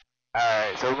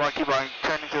 Alright. So we're going to keep on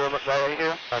turning to the right right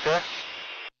here. Okay.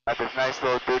 At this nice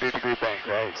little 30 degree bank,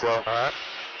 right? So. Alright.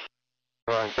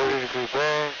 30 degree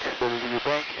bank. 30 degree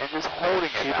bank, and just holding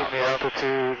it. Keeping the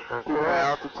altitude. Keeping the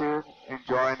altitude.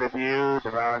 Enjoying the view,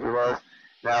 the mountains above us.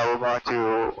 Now we're going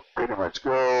to pretty much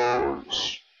go.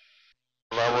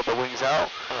 Level the wings out.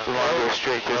 We want to go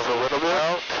straight just a little bit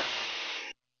out.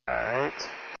 Alright.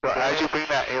 So as you bring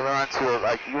that aileron to it,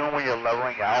 like even when you're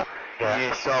leveling out,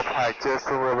 you still apply just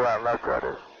a little bit of left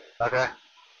rudder. Okay?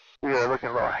 We are looking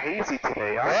a little hazy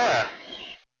today, aren't we?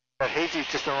 That hazy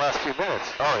just in the last few minutes.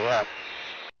 Oh yeah.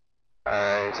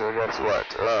 Alright, so that's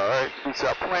what? Alright, we still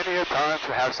have plenty of time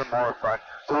to have some more fun.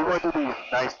 So we're going to do these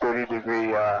nice 30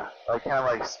 degree, like kind of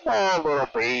like small little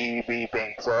baby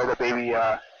banks, or the baby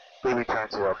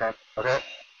turns here, okay? Okay?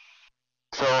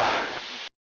 So,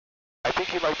 I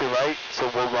think you like the right, so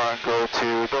we're going to go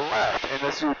to the left. And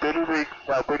let's do 30 degree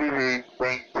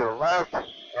bank to the left,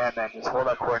 and then just hold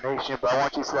that coordination. But I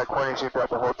want you to see that coordination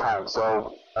throughout the whole time.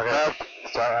 So, left,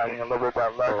 start adding a little bit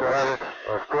of that left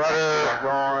rudder,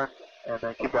 going, and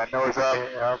then keep that nose up,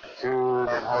 altitude,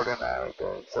 and holding that right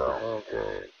there. So,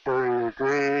 okay, 30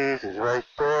 degrees is right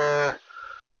there.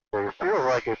 So it feels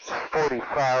like it's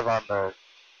 45 on the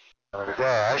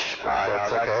dash.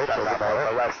 That's okay.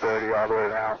 That's 30 all the way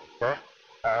down. Okay.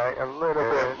 Alright, a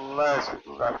little bit less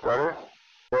left rudder.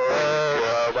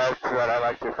 That's what I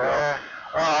like to feel.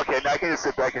 Oh, okay, now I can just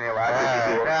sit back in your lap.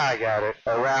 Now I got it.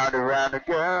 Around and round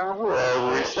again,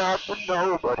 where we stop and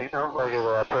nobody knows. Look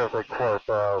at that, perfect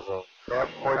 4,000. Yep,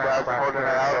 4,000, holding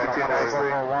that altitude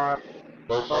nicely. A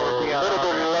little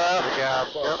bit left. Yep.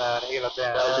 Now you put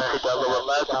that little bit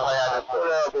left, and I add a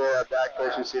little bit of back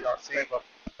pressure so you don't sink.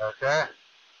 Okay.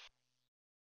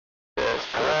 Yes,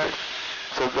 correct.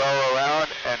 So go around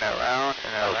and around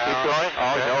and around. Keep going.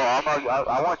 Oh no,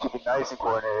 I want you to be nice and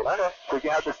coordinated. Okay. So you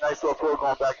can have this nice little flow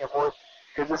going back and forth.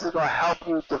 because this is going to help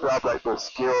you develop like those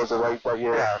skills or like that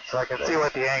you're. Yeah, so I can see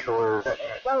what the angle is.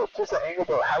 Not just the angle,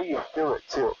 but how you feel it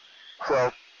too.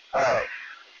 So, alright,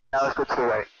 now let's go to the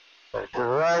right. To the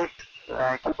right,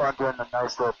 and keep on doing a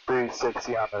nice little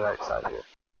 360 on the right side here.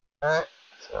 Alright,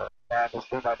 so, and just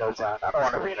bring my nose down. I don't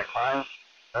want to be in a climb.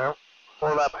 Nope.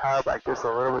 Pull that power back just a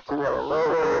little bit too. Have a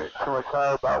little bit too much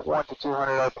power, about 1 to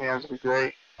 200 RPMs would be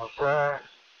great. Okay.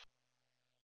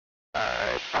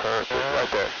 Alright, perfect, right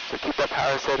there. So keep that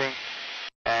power setting,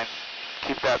 and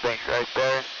keep that bank right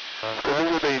there. So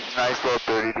these are these nice little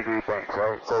 30-degree banks,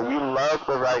 right? So you love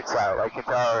the right side, I can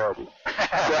tell already.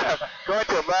 So going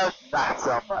to the left, not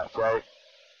so much, right?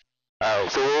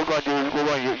 Alright, so what we're going to do is we're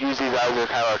going to use these eyes as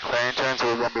kind of our clearing turn, so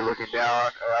we're going to be looking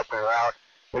down or up and around,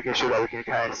 making sure that we can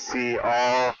kind of see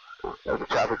all of the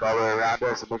traffic all the way around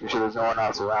us, and making sure there's no one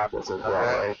else around us as well,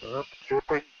 right?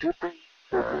 Drooping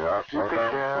down.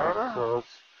 So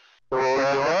what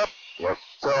we're doing, yep.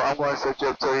 So I'm going to set you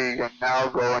up so you can now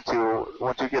go into,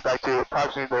 once you get back to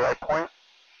approximately the right point,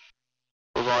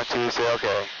 we're going to say,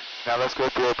 okay, now let's go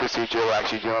through a procedure. We're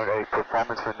actually doing a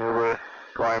performance maneuver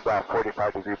going about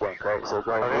 45-degree bank, right? So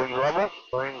going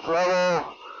wings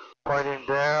level, pointing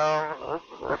down,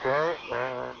 oops, okay,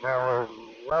 and now we're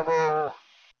level.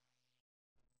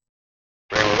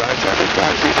 Right traffic,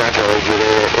 taxi, Central is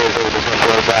over this one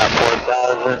for about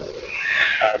 4,000.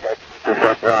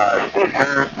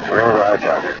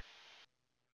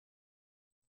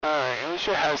 Alright, and we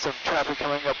should have some traffic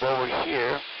coming up over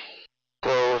here.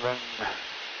 So then,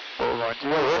 what we're going to do,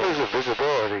 what is the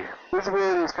visibility?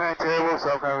 Visibility is kind of terrible,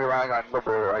 so I'm kind of relying on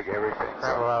number, like everything. So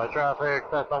a lot of traffic,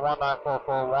 that's the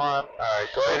 19441. Alright,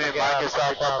 go ahead and line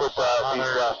yourself up with these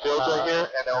fields right here,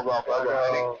 and then we'll go above the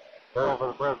heading. Go for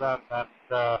the present and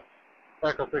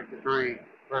Echo 63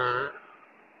 for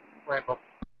Rainbow.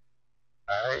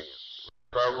 Alright,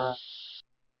 level.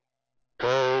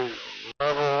 Go,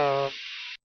 level.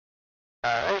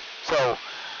 Alright, so,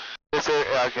 this is,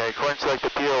 okay, according to like the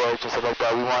POA, just like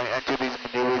that, we want to enter these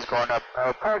maneuvers going up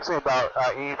approximately about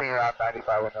anything around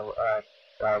 95 and a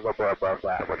little bit above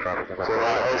that. So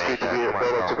airspeed to be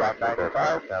built up to about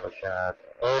 95.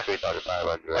 Airspeed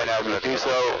 95. And as we do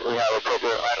so, we have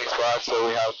appropriate landing spots. So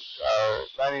we have our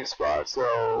landing spot.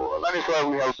 So landing spot,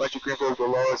 we have a bunch of green fields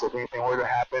below us. If anything were to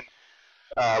happen,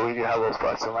 we do have those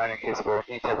spots to land in case of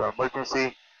any type of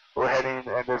emergency. We're heading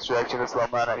in this direction, this little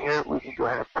line right here. We can go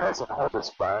ahead and press and hold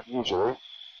this button usually.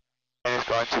 And it's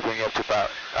going to bring you up to about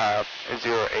 080.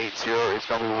 It's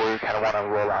going to be where you kind of want to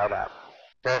roll out at.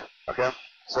 Okay?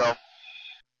 So,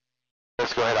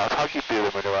 let's go ahead. I'll talk you through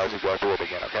the maneuver as we go through it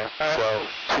again, okay? So,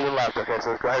 to the left, okay? So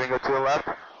let's go ahead and go to the left.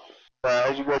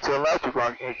 As you go to the left, you're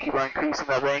going to keep on increasing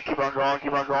that range, keep on going.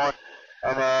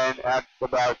 And then at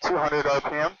about 200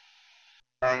 RPM,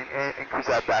 and increase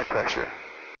that back pressure.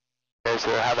 Okay,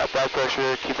 so have that back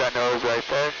pressure, keep that nose right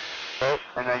there, right?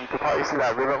 And then you can probably see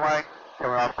that rivet line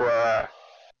coming off the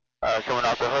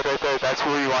hood right there. That's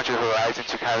where you want your horizon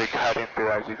to kind of cut in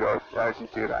through as you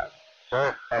do that.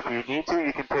 Sure. And if you need to,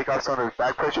 you can take off some of the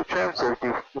back pressure trim, so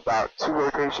do about 2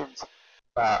 rotations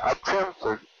up trim,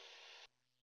 so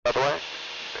other way.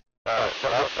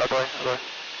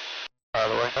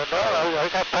 Other way. No, I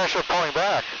got pressure pulling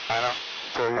back. I know.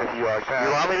 So you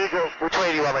want me to go? Which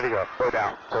way do you want me to go? Go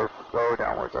down. So go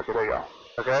downwards. Okay, there you go.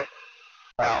 Okay.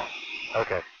 Down.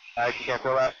 Okay. Now you can't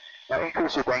feel that. Now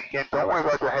increase your bank again. Don't worry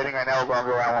about the heading right now. We're going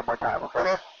to go around one more time.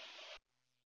 Okay.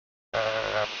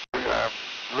 I'm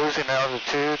losing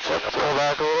altitude, so pull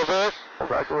back a little bit. Pull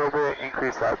back a little bit.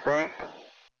 Increase that bank.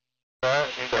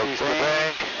 Increase the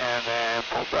bank, and then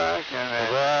pull back, and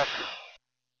then back.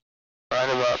 Right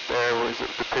about there was the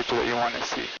picture that you want to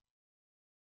see.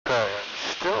 Okay,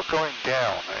 still going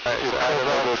down. Is it out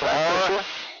of the back picture?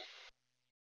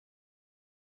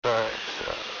 Okay,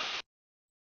 so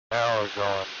now we're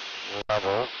going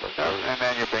level. And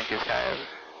then your bank is kind of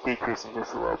decreasing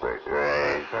just a little bit.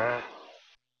 Right.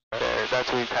 Okay,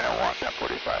 that's where you kind of want that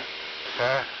 45.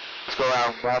 Okay. Let's go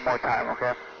around one more time,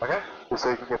 okay? Okay. Just so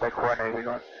you can get that coordinated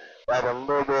going. Add a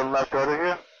little bit of left rudder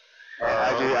here. And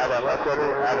as you add that left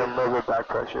rudder, add a little bit of back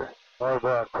pressure. More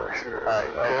back pressure. Alright,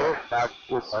 okay. Now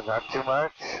just not too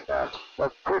much.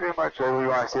 That's pretty much where we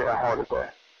want to see it and hold it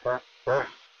there. Okay?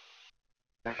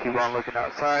 And keep on looking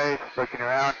outside, looking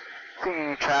around, seeing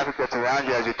any traffic that's around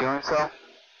you as you're doing so.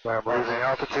 I'm losing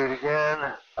altitude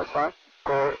again. That's fine.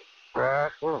 Pull it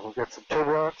back. Oh, we'll get some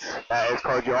turbulence. That is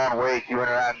called your own wake. You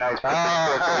went around nice. So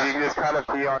you can just kind of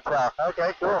pee on top.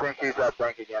 Okay, cool. Let's increase that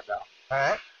bank again now.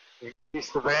 Alright.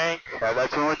 Increase the bank.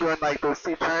 That's when we're doing like those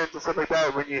C-turns and stuff like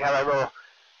that. When you have that little,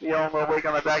 little wake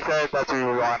on the backside, that's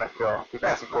where you want to feel. Be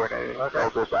nice and coordinated. Okay. A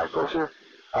little bit back pressure.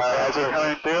 Alright, as you're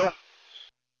coming through,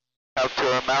 Up to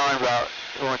a mountain about,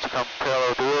 once you come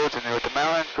parallel to the roads and then with the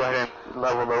mountain, go ahead and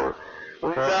level the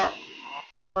wings out.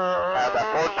 Have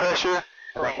that forward pressure,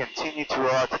 and then continue to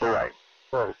roll out to the right.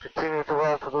 So continue to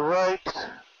roll to the right.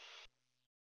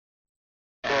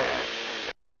 And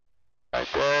right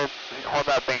there, hold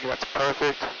that bank, that's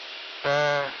perfect.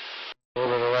 There. Go to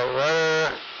the right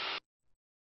rudder.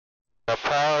 The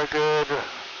power good.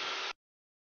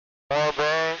 More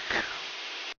bank.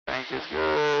 Bank is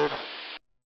good.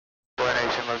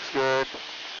 Coordination looks good.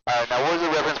 Alright, now what is the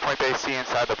reference point they see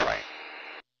inside the plane?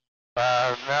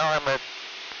 Now I'm at,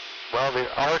 well, the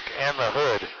arc and the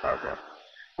hood. Okay.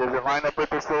 Does it line up with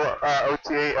this little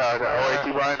OTA, the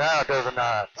OAT line? No, it does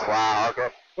not. Wow, okay.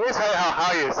 Here's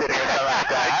how you're sitting with something like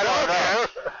that. I don't know.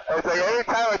 It's like every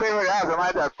time I think of it else, it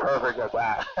lines up perfect at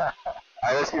that.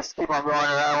 Alright, let's just keep on going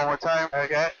around one more time.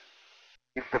 Okay.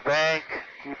 Keep the bank.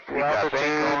 Keep the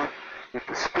altitude. Keep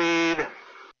the speed.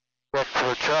 Check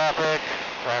for traffic.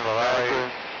 Rainbow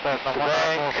Valley. Cessna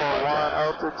 1941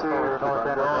 altitude. North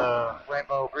end of the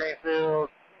Rainbow Greenfield.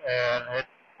 And hit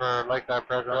for Lakeside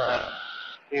President.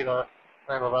 Either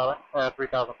Rainbow Valley.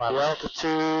 3,500. The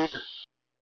altitude.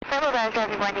 Rainbow Valley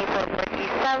traffic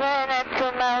 18447 and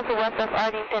 2 miles west of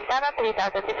Arlington, down at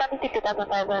 3,600 to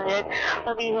 2,500.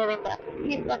 We'll be heading back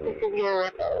east back to Severe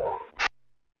Rainbow.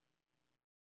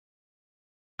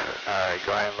 Alright,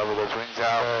 go ahead and level those wings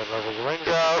out. Level the wings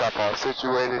out. Stop all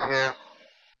situated here.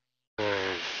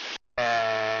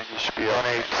 And you should be on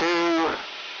A2.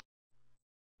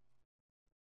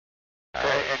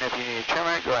 Alright, and if you need to trim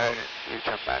it, go ahead and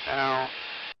trim that now.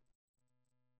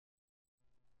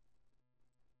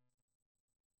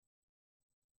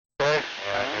 Okay.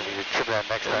 Yeah, I need to trim that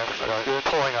next time.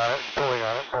 Pulling on it.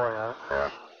 Yeah.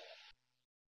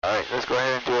 Alright, let's go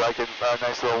ahead and do like a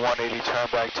nice little 180 turn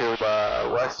back to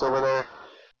the west over there.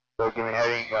 So give me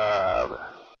heading,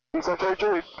 please go ahead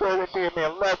and give me a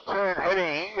left turn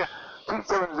heading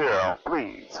 270,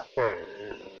 please. Okay.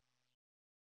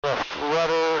 Left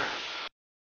rudder.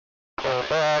 Pull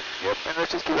back. Yep, and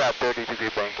let's just do that 30-degree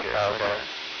bank here. Okay.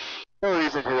 No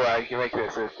reason to make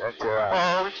this into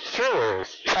Oh, sure.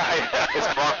 it's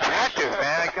more practice,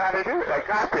 man. I gotta do it. I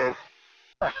got this.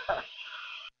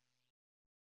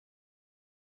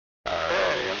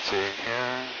 Alright, I'm seeing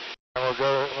here. And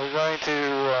we're going to,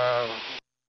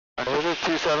 what is it,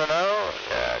 270?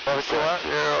 Yeah,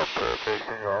 270, perfect.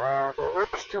 Can go around.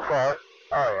 Oops, too far.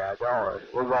 Oh yeah, don't worry.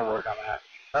 We're gonna work on that.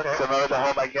 Okay. Some of the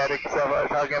whole magnetic stuff I was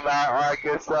talking about, all that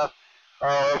good stuff.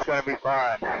 Oh, it's gonna be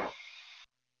fun.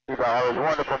 We've got all those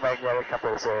wonderful magnetic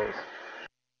compressors.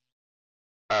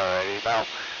 Alrighty, now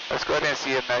let's go ahead and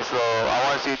see a nice little. I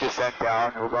want to see a descent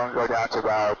down. We're going to go down to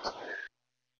about.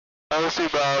 Let's see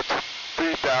about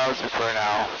 3,000 for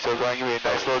now. So we're going to give you a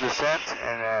nice little descent,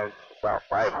 and then about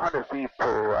 500 feet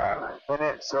per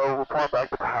minute. So we're pulling back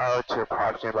the power to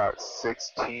approximately about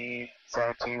 16,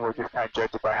 17. We'll just kind of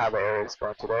judge it by how the area is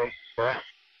going today. Okay.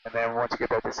 And then once you get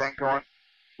that descent going,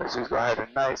 let's just go ahead and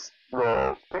let's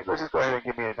just go ahead and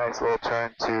give me a nice little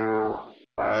turn to,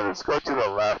 let's go to the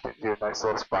left and do a nice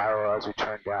little spiral as we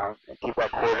turn down and keep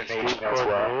that coordination as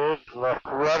well. Left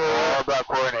rudder. All about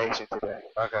coordination today.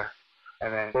 Okay.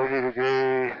 And then 30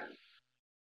 degree.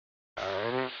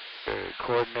 Alrighty. Very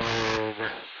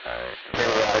coordinated. Alright.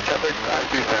 Traffic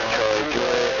 927 Charlie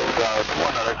Juliet, about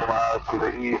 100 miles to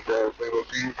the east of Rainbow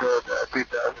Greenfield,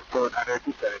 3,400,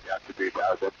 descending down to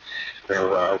 3,000.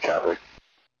 Rainbow traffic.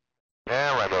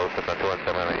 And Rainbow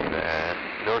 717, and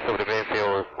north of the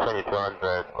Greenfield,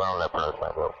 2200, ground left on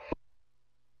Rainbow.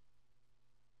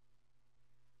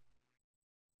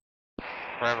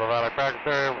 Rainbow Valley Practice,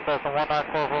 Cessna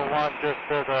 19441, just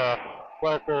to the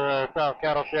west of South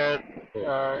Cattle Shed,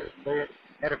 they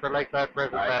headed for Lakeside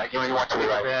Prison. Alright, give me one to the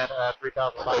right. And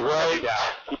 3,500 right.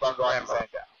 down. Keep on going, sand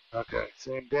down. Okay,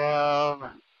 same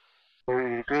down,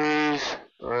 30 degrees,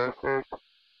 perfect.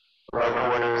 Right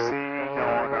what I'm seeing,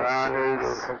 going around is.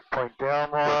 Point down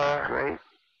more. Great.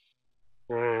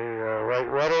 Okay, right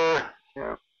rudder.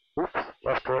 Yep. Oops,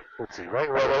 left rudder. Let's see, right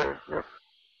rudder. Yep.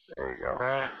 There you go.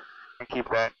 Okay. And keep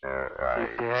that,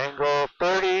 Keep the angle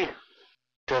 30.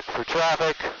 Check for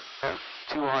traffic. Yep.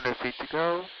 200 feet to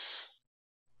go.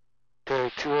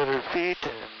 Okay, 200 feet.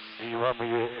 And you want me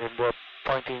to end up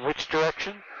pointing which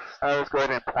direction? Let's go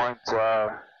ahead and point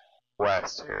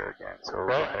west here again. So we'll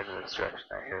go ahead in this direction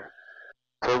right here.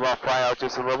 So we're going to fly out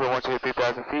just a little bit once you hit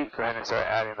 3,000 feet. Go ahead and start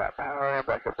adding that power in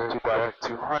back up to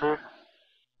 2,200.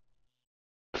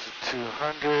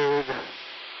 200.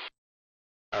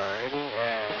 Alrighty,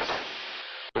 and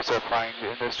we'll start flying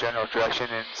in this general direction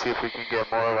and see if we can get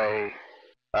more of a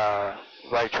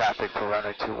light traffic for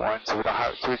runway 21, so we don't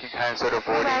have, so we can kind of sort of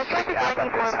avoid it.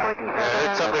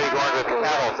 It's somebody going to the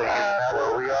cattle thing, isn't that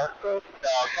where we are? No,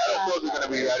 cattle flows are going to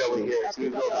be right over here. So we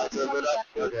go back to it up.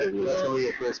 Okay, that's going to be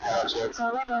your first cattle shift.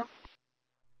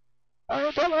 Oh,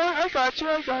 don't worry, I got you.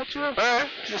 Alright,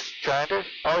 just trying to.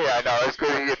 Oh yeah, no, it's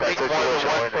good to get that situation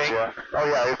awareness, yeah. Oh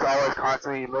yeah, it's always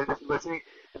constantly listening,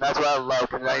 and that's what I love,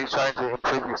 because now you're trying to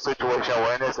improve your situation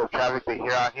awareness of traffic that you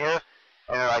hear on here,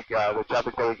 and like the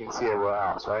traffic that we can see everywhere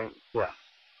else, right? Yeah.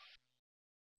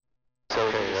 So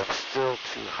okay, that's still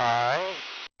too high.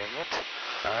 Dang it.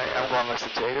 Alright, I'm going to listen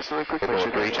to ATIS really quick, make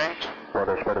sure they change.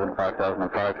 Weather better than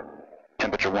 5005.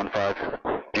 Temperature 15.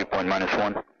 Dew point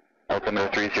 -1. Altimeter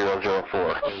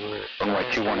 3004.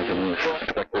 Runway 21 is in use.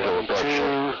 Expect visual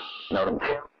approach. Notem.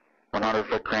 100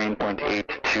 foot crane,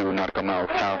 0.82 nautical miles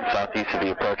southeast of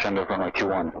the approach end of runway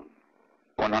 21.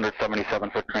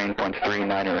 177 foot crane,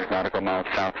 0.39 nautical miles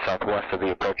southwest of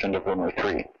the approach end of runway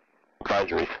 3.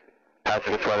 Advisories.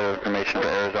 Hazardous weather information for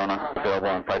Arizona available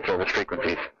on flight service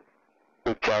frequencies.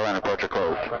 Boot tail and approach are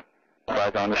closed.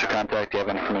 Advise on initial contact. You have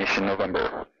information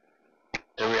November.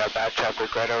 There we have bad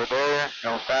traffic right over there.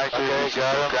 No factors. Okay,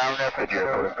 got him. Ground reference.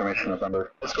 Report information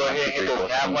November. Let's go ahead and hit those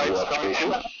nav lights going to.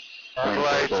 Nav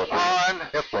lights on.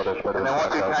 Yep. And then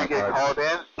once we kind of get called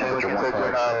in, then we can start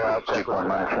doing our check.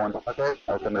 -1. Okay.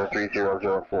 Altimeter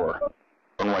 3004.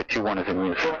 Runway 21 is in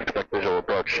use. Expect visual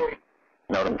approach.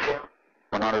 Notem.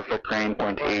 100 foot crane,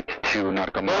 0.82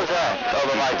 nautical miles. What was that? Oh,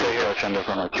 the lights right here. Approach end of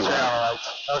runway 21.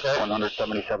 Okay.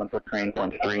 177 foot crane,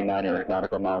 0.39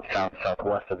 nautical miles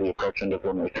southwest of the approach end of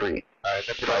runway 3. Alright,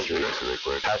 let me try to do this really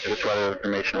quick. Hazardous weather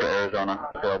information for Arizona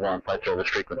available on flight service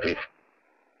frequencies.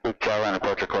 Boot tail and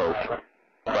approach are closed.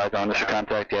 Advise on initial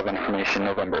contact. You have information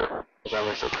November.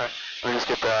 November, okay. Let me just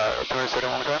get the 27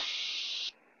 one more time.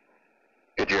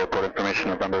 Good year report information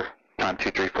November. Time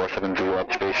 23470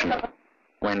 observation.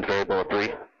 Wind variable at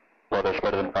 3. Weather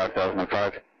better than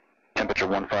 5005. Temperature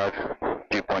 15.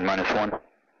 Dew point -1.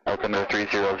 Altimeter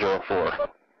 3004.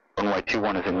 Runway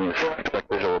 21 is in use. Expect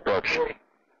visual approach.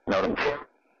 Notem.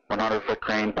 100 foot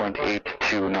crane,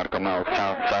 0.82 nautical miles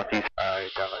southeast.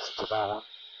 Alright, don't listen to that one.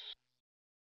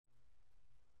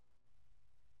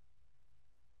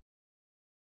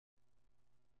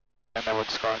 And then we're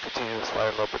just going to continue to slide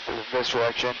a little bit through this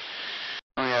direction.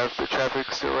 We have the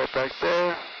traffic still right back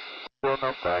there. Still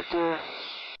no factor.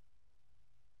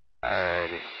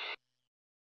 Alrighty.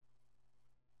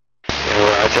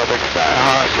 Yeah, traffic back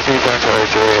hot. Continue down to our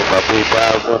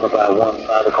about 1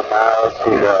 nautical miles to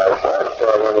a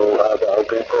little the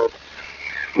Greenfield.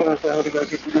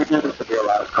 This will be our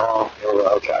last call.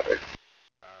 No traffic.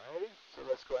 Alrighty. So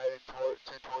let's go ahead and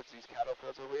turn towards these cattle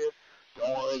fields over here.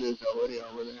 Don't worry, there's nobody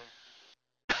over there.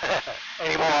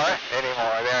 Anymore. They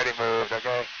already moved,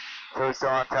 okay? So we're still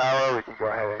on tower, we can go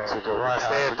ahead and switch over. You want to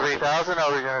stay at 3,000 or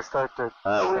are we going to start the...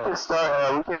 we can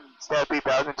start, we can stay at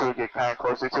 3,000 until we get kind of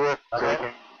closer to it. Okay. So we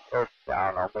can,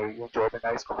 I don't know, maybe enjoy the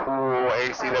nice cool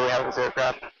AC that we have in this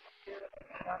aircraft.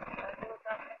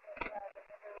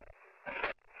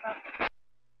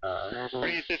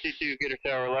 352, Gator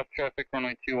Tower, left traffic,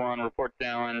 runway 21, report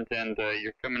downwind, and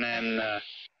you're coming in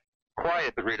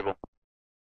quiet but readable.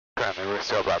 Currently, we're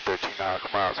still about 13 nautical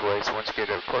miles away, so once you get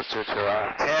it closer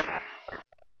to 10,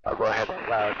 I'll go ahead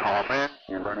and call them in.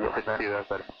 You're running over 50, that's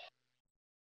better.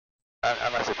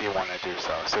 Unless if you want to do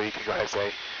so. So you can go ahead and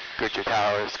say, Goodyear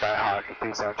Tower, Skyhawk,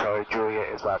 37 Charlie Juliet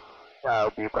is about,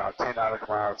 it'll be about 10 nautical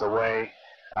miles away.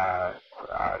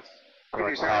 Pretty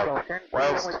much southwest.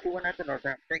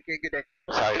 Thank you, good day.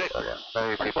 Sorry, okay. Let me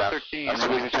repeat that. I'm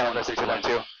squeezing channel message to them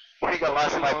too. I think I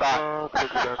lost in my thought.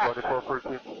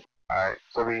 Alright,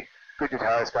 so the Goodyear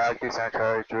Tower, Skyhawk, 37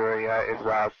 Charlie Juliet is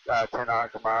about 10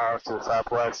 nautical miles to the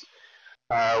southwest.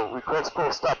 Request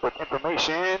full stop with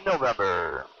information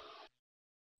November.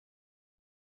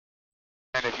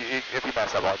 And if you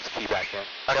mess up, I'll just key back in.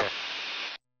 Okay.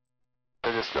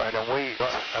 So just go ahead and wait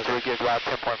until we get about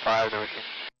 10.5, then we can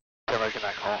start making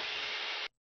that call.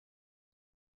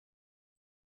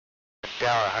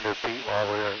 Down 100 feet while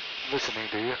we're listening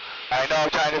to you. I know, I'm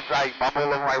trying to like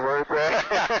mumble over my words there.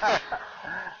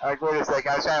 Like, wait a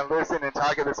second, I was trying to listen and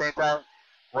talk at the same time.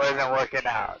 Wasn't working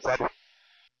out. So I had to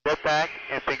step back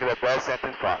and think of the best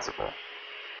sentence possible.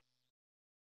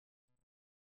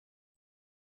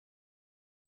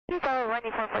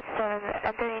 2447,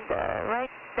 entering the right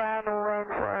downwind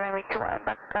for runway 21,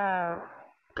 back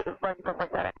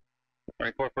 2447.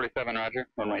 2447, roger.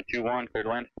 Runway 21, clear to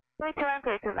land. Runway 21,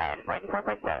 clear to land,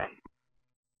 2447.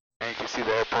 And you can see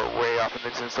the airport way off in the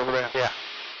distance over there? Yeah.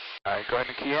 Alright, go ahead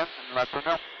and key in and let them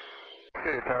know.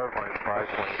 Okay, tower point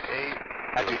 528.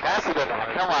 Actually, faster than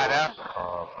that. Come on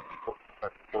now.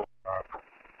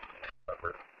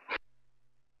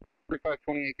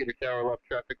 2528, get your tower left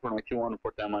traffic, runway 21,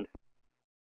 report downwind.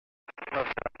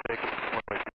 Left traffic,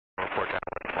 runway 21, report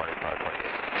downwind,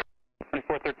 2528.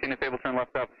 2413, if able, turn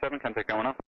left Alpha 7, contact going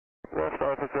up. Left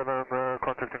Alpha 7,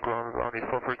 contacting ground on East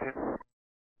 413.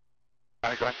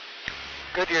 Alright, go ahead.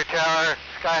 Goodyear Tower,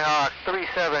 Skyhawk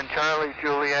 37 Charlie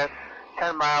Juliet,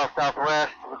 10 miles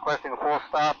southwest, requesting a full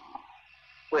stop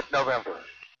with November.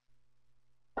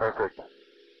 Perfect.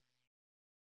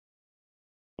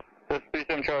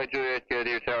 37 Charlie Juliet,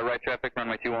 Goodyear Tower, right traffic,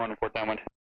 runway 21, report downwind.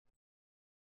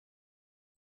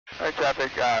 Right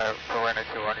traffic, for runway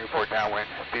 21, report downwind,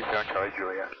 37 Charlie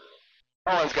Juliet.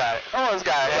 Almost got it. Almost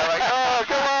got it. Yeah. I'm like, oh,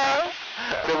 come on.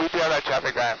 So we do have that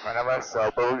traffic right in front of us.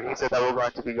 So, but he said that we're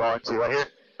going to be going to right here.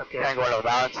 Okay. Can't go into the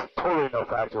mountains. Totally no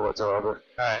factor whatsoever.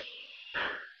 All right.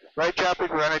 Right traffic,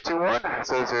 runway 21.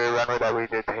 So it's a runway that we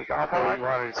did take off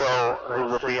on. So it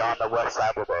will be on the west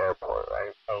side of the airport,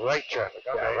 right? Oh, right traffic.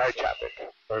 Okay. Yeah, right traffic.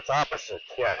 So it's opposite.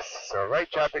 Yes. So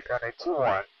right traffic, runway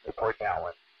 21. Report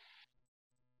downwind.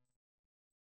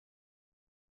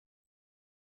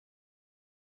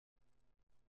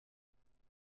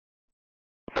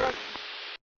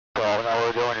 So now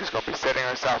what we're doing is going to be setting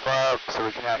ourselves up so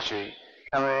we can actually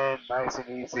come in nice and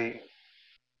easy.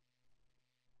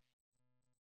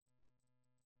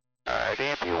 Alright, and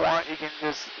if you want, you can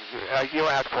just, you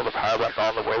don't have to pull the power back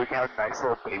all the way. We can have a nice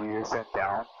little baby descent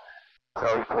down.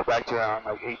 So we pull back to around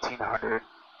like 1800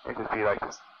 and just be like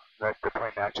this, let the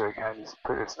plane naturally kind of just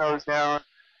put its nose down.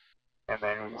 And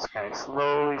then we just kind of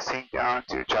slowly sink down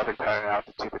to traffic pattern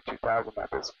altitude of 2000 at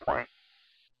this point.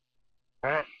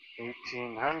 Alright.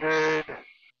 1800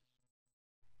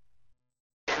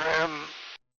 trim.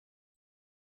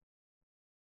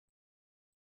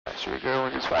 Should we go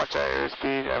and just watch our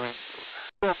airspeed? I mean,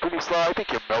 going pretty slow. I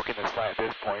think you're milking this flight at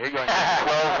this point. You're going to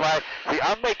slow flight. See,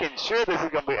 I'm making sure this is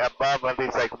going to be above at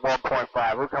least like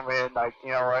 1.5. We're coming in like,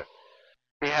 you know what?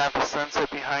 We have the sunset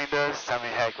behind us. I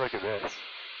mean, heck, look at this.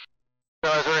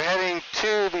 So as we're heading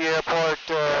to the airport,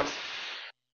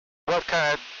 what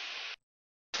kind of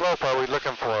slope are we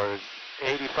looking for?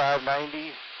 85,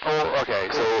 90? Oh, okay.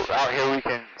 So out here we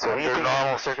can. So Under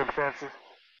normal circumstances?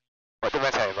 What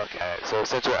depends how you look at it. So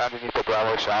since we're underneath the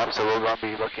Bravo shop, so we're going to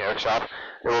be looking at our shop,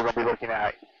 and we're going to be looking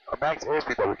at our max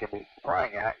airspeed that we can be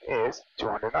flying at is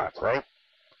 200 knots, right?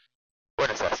 We're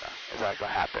in a Cessna. It's not going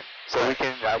to happen. So we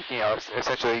can, you know,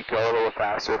 essentially go a little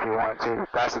faster if we want to,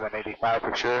 faster than 85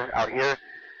 for sure out here.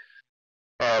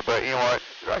 But you know what?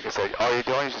 Like I said, all you're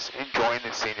doing is just enjoying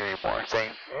the scenery more.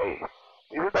 Saying, hey,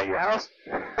 isn't that your house?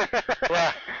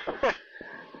 Yeah.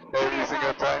 Every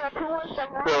single time.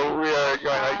 So we are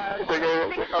going like,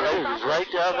 it's right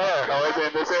down there. Oh, is it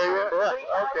in this area? Yeah.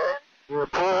 Okay. Your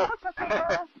pool.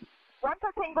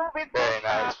 Very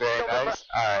nice, very nice.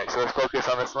 Alright, so let's focus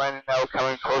on this landing now. We're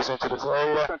coming closer into this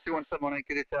area. 2178,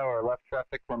 get your tower, left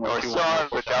traffic, runway We're 21. still on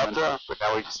the Delta, but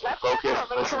now we just focus.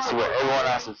 Listen to what everyone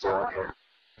else is doing here.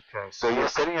 Okay, so you're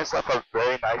setting yourself up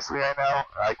very nicely right now,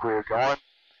 like we were going.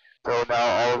 So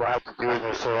now all we have to do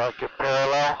is select get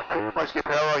parallel. Pretty much get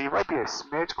parallel. You might be a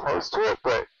smidge close to it,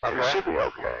 but it should be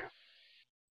okay.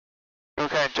 We'll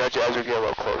kind of judge it as we get a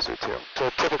little closer too. So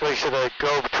typically should I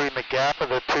go between the gap of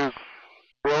the two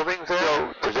buildings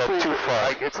there? So is that too far?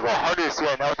 Like, it's a little harder to see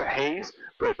right now with the haze,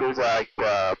 but there's like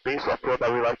a baseball field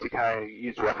that we like to kind of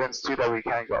use reference to that we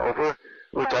kind of go over,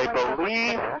 which I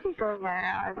believe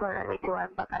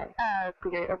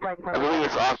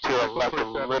it's off to the left a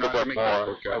little bit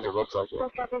more, as it looks like it.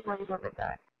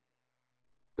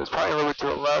 It's probably a little bit to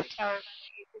the left.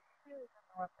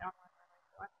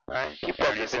 Alright, keep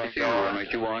that descent going. Runway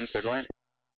 21, clear to land.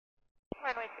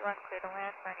 Runway 21, clear to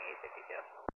land, 9852.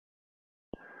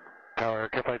 Tower,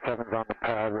 Flight 7's on the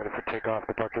pad, ready for takeoff,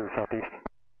 departure to the southeast.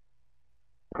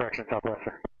 Correction, southwest,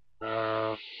 sir.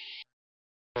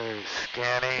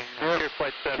 Scanning. Your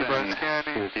Flight 7,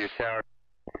 scanning. to your tower.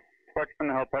 Departure from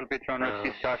the helipad Patron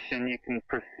rescue station, you can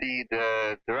proceed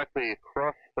directly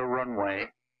across the runway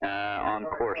on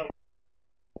course.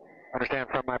 Understand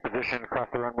from my position, across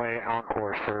the runway, on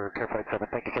course for Care Flight 7.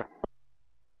 Thank you, sir.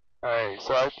 Alright,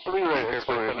 so I believe it's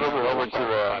a little bit over to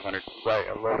the right,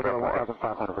 a little bit more.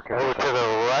 1,500 for Care Over Flight to the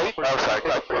right? Oh, sorry,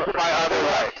 my other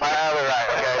right,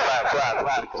 okay,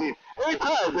 flat. See,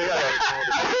 anytime,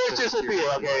 I see it's just a deal,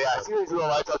 okay, yeah, I see these little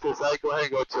lights up to the side, go ahead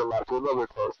and go to the left, we're a little bit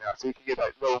close now, so you can get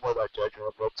a little more of that judgment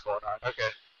of what's going on. Okay.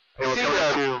 Hey, we're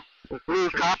coming to The blue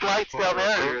cop lights down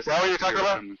there? Is that what you're talking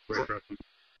about?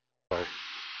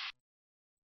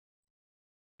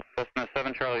 Cessna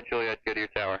 7 Charlie Juliet, go to your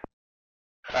tower.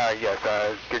 Yes,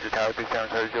 get your tower, 37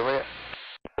 Charlie Juliet.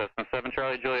 Cessna 7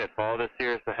 Charlie Juliet, follow the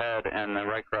Cirrus ahead and then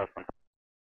right crossing.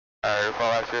 Alright,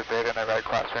 follow us to the and the right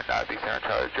crosswind, descend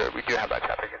Charlie Joe. We do have that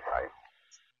traffic inside.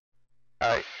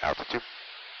 Alright, altitude.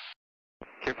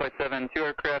 Tier Flight 7, 2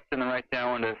 aircraft in the right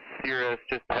downwind of Cirrus,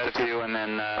 just ahead of you, and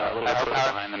then a little bit further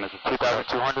behind them is a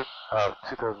 2,200.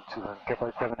 2,200. Tier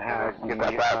Flight 7 has Get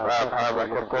that power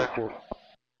back up there.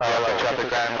 Follow that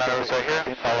traffic right in front of us right here.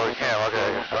 Follow him, okay.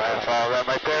 Go ahead and follow them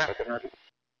right there.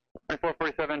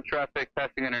 2447, traffic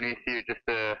passing underneath you, just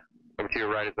over to your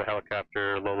right is the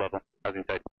helicopter, low level, housing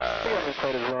site.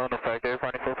 inside as well, in effect,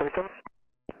 2447.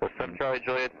 So 7 Charlie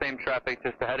Juliet, same traffic,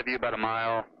 just ahead of you about a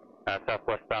mile,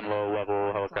 southwestbound low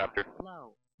level helicopter.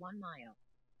 Low, 1 mile.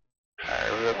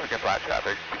 Alright, we're looking at black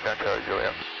traffic, 7 Charlie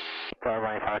Juliet.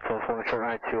 595, full short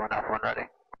right, 2 on Alpha 1 ready.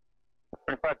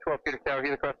 2512, Peter Tower,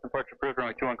 healer cross departure approved,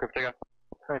 runway 21, crypt takeoff.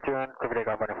 21, clear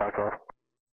takeoff, 2512.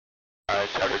 Alright,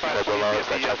 traffic is below us,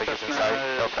 that traffic is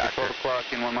inside, no factor. 12 o'clock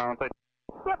in 1 mile inside.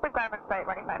 Yep, requirement site,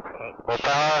 running 538. Full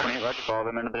power. 28, roger, follow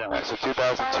them into the downwind. Alright, so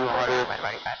 2,200.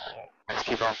 Let's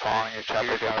keep on following your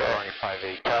traffic up there.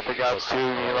 Traffic out to,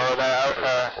 you lower that out,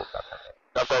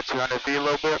 up that 200 feet a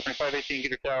little bit. 2518,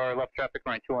 Peter Tower, left traffic,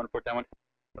 running 21, report downwind.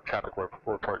 Traffic, we're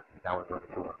report, downwind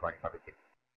running 21, running 518.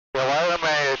 Yeah, why am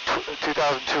I at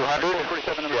 2,200?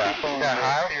 47 number Yeah, 2 phone. yeah,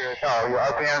 high? Oh, your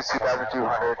RPM is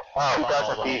 2,200.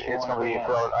 2,000 feet, it's going to be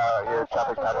your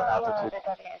traffic pattern altitude.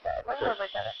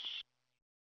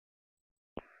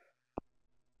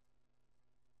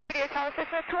 Peter Tower,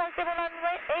 Cessna 217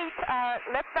 runway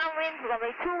 8, left downwind,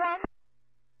 runway 21.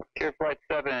 Tier Flight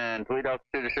 7, lead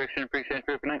altitude restriction, pre-exchange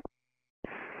for night.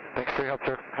 Thanks for your help,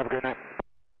 sir. Have a good night.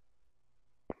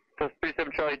 So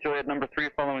 37 Charlie Juliet, number 3,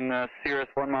 following the Cirrus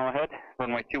 1 mile ahead,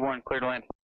 runway 21, clear to land.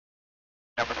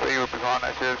 Number 3, we're on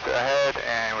us ahead,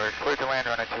 and we're clear to land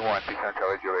on a 21, Descent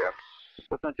Charlie Juliet.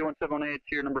 Cessna 2178,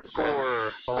 tier number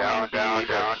 4, following Down,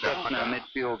 Cessna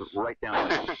midfield, right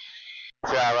down.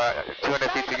 So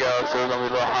 200 feet to go, so we're going to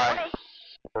be a little high.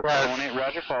 Yeah,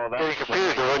 roger, follow that. Getting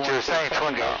confused with what you were saying,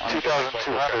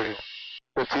 2,200.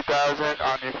 So 2,000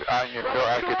 on your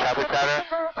traffic pattern,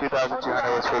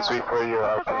 2,200 was supposed to be for your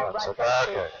RPM, so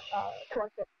okay.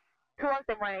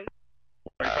 217 runway.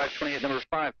 2528, number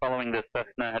 5, following the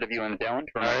Cessna ahead of you in the downwind,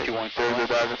 Alright, 21. there's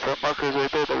the 1,000 foot markers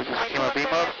right there that we just came up beam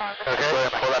up. Okay, go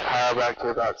ahead and pull that power back to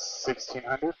about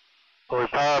 1,600. Pull the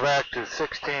power back to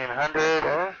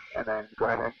 1,600, and then go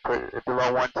ahead and put it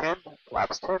below 110,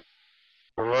 flaps 10.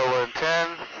 Below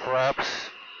 110, flaps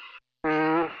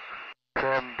 2,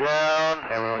 trim down,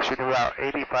 and we're shooting about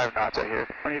 85 knots right here.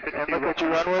 And look at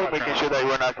your runway, making sure that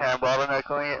you're not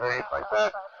bottlenecking or anything like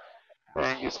that.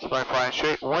 And just keep on flying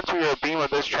straight. Once we get a beam of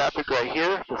this traffic right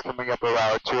here, that's coming up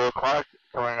around 2 o'clock,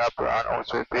 coming up around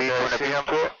almost 3, when a beam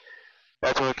to it,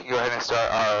 that's when we can go ahead and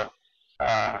start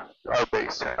our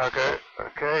base turn. Okay,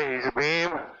 here's a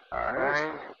beam.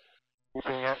 Alright.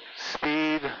 Keeping it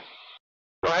speed.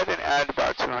 Go ahead and add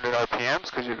about 200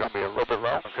 RPMs because you're going to be a little bit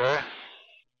low. Okay.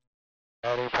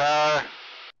 Adding power.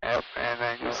 Yep, and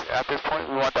then just at this point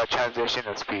we want that transition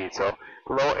of speed. So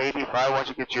below 85, once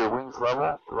you get your wings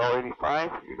level, below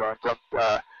 85, you're going to jump,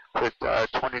 put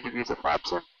 20 degrees of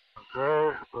flaps in.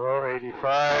 Okay, below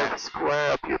 85,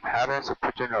 square up your pattern, so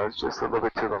put your nose just a little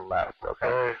bit to the left,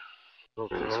 okay? To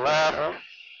the left.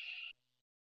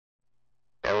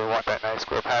 Yeah, we want that nice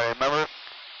square pattern, remember?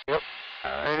 Yep.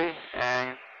 Alrighty,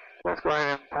 and let's go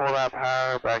ahead and pull that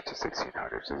power back to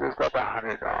 1,600. So just about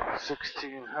 100 off.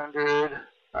 1,600.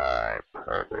 Alright,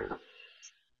 perfect.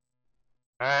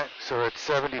 Alright, so it's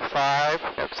 75.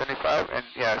 Yep, 75. And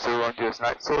yeah, so we want to do this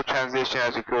nice little transition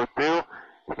as we go through.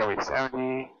 It's going to be 70.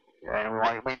 And we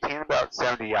want to maintain about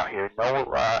 70 out here. No,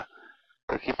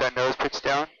 so keep that nose pitch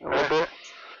down a little bit.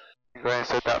 Go ahead and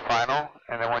set that final.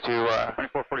 And then once you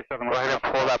 2447, go ahead and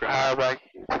pull that power back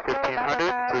to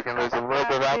 1,500 so we can lose a little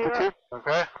bit of altitude.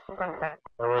 Okay?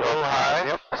 A little high.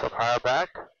 Yep, so power back.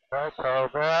 Alright, power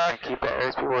back. And keep the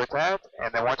airspeed where it's at.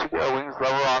 And then once you get a wings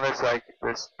level on this, like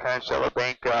this kind of shallow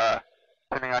bank,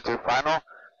 turning onto the final,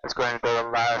 let's go ahead and do the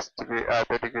last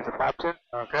 30 degrees of flaps in.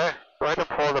 Okay? Go ahead and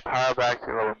pull the power back to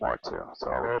a little more too.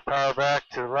 So power back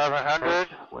to 1100.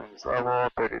 Wings level,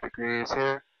 30 degrees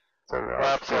here. So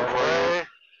flaps away.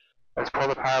 Let's pull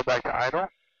the power back to idle.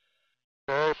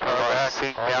 Okay, power back,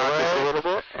 sink down just a little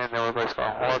bit, and then we're just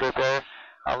going to hold it there.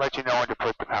 I'll let you know when to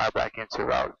put the power back into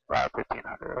about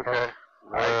 1,500. Okay.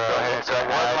 Alright, go ahead and start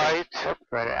one light. Yep.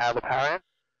 Go ahead and add the power in.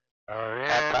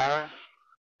 Add power.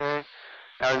 Okay.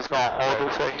 Now we're just going to hold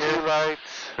this right here. 2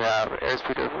 lights. We have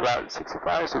airspeed of about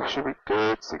 65, so we should be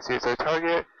good. 60 is our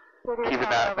target. Keeping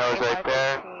that nose right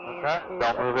there. Okay.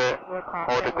 Don't move it.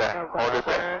 Hold it there. Hold it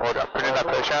there. Hold up. Putting that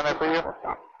pressure on there for you.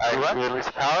 Alright, release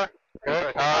the power.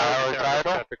 Okay. Power is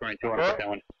idle. Okay.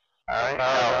 Alright,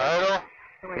 power is idle.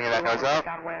 Bring that nose up,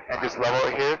 and just level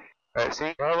it here. Alright,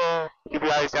 see? Level. Keep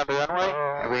your eyes down the runway,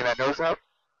 and bring that nose up.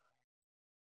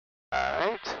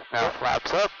 Alright, now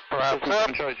flaps up, flaps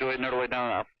up. Charlie Juliet, Nodaway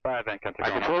down, up 5, and contact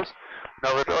ground. Controls.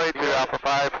 Nodaway to Alpha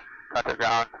 5, contact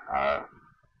ground,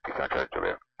 Charlie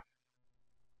Juliet.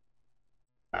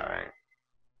 Alright.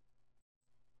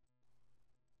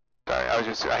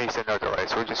 Sorry, he said no delay,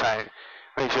 so we're just trying to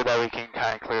make sure that we can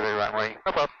kind of clear the runway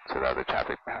up, so that the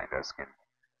traffic behind us can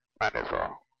land as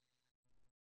well.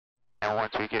 And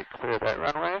once we get clear of that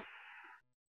runway,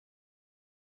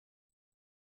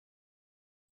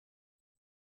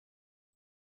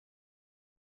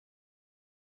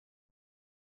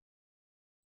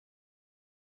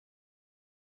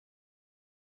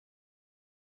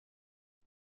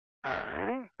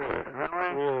 alrighty, clear the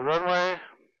runway,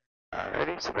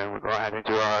 alrighty, so then we'll go ahead and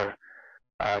do our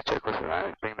checklist for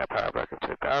that, bring that power back up to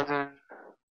 1,000.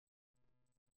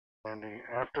 Landing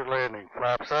after landing,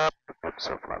 flaps up, Yep,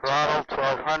 so flaps throttle up.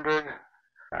 1200.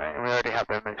 Alright, and we already have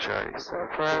that mixture already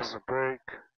set for us. Brake.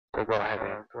 So go ahead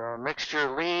and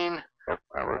Mixture lean. Yep,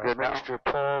 we're good now. Mixture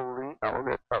pull lean. No,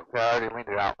 we're good. Oh, yeah, I already leaned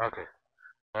it out. Okay.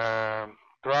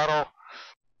 Throttle.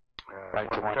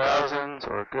 Back to 1,000, so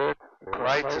we're good.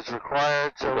 Lights is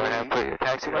required, So go ahead and put your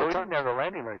taxi we lights on. didn't have the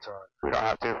landing lights on. We don't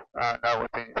have to. Not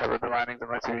within cover the landings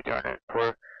unless you're doing it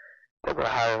for the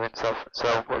higher end stuff.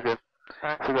 So we're good.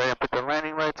 Alright, so go ahead and put the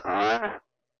landing lights on.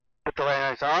 Put the landing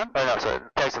lights on. Oh no, sorry,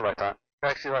 taxi lights on.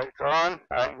 Taxi lights on.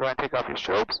 Alright, go ahead and take off your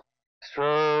strobes.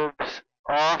 Strobes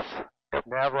off.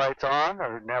 Nav lights on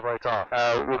or nav lights off?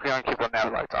 We're going to keep the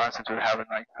nav lights on since we're having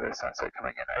like the sunset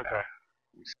coming in. Okay.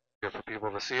 Good for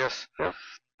people to see us. Yep.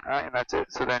 Alright, and that's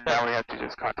it. So then now we have to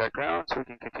just contact ground so we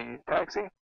can continue the taxi.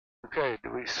 Okay, do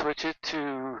we switch it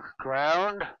to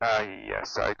ground?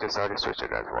 Yes, I just already switched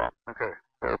it as well. Okay.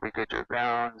 That'll be good to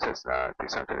ground, says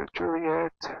Instructor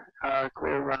Juliet,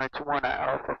 clear runway 21 at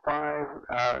Alpha 5,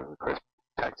 request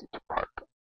taxi to park.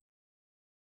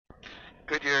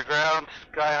 Goodyear ground,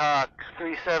 Skyhawk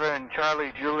 37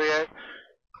 Charlie Juliet,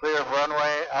 clear of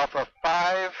runway Alpha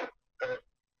 5,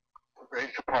 ready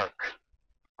to park.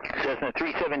 Cessna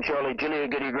 37 Charlie Juliet,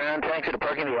 Goodyear ground, taxi to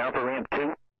parking via Alpha ramp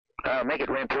 2. Make it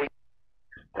ramp 3.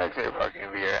 Taxi to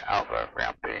parking via Alpha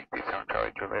ramp 3, 37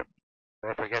 Charlie Juliet.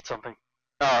 Did I forget something?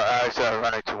 No, I said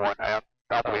runway 21. I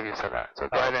don't believe you said that. So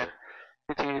go ahead and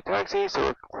continue the taxi. So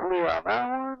we're clear on that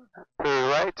one. Clear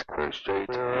right, clear straight,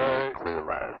 and clear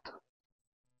left.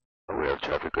 We have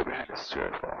traffic go behind us too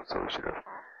as well, so we should have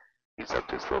eased up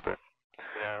just a little bit.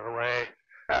 Get out of the way.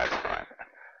 That's fine.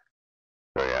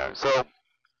 So yeah, so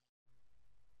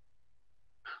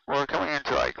we're coming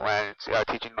into like land,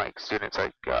 teaching like students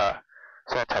like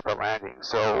certain type of landing.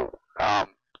 So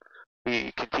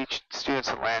we can teach students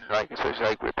to land like especially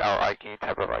like without like any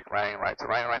type of like landing lights. The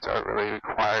landing lights aren't really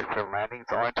required for landings.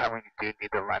 The only time we do need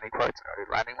the landing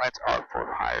lights are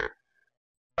for hire.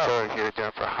 So if you're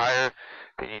doing for hire,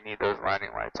 then you need those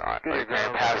landing lights on. Your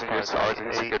grand passengers, so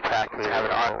it's a good practice to have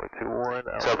it on.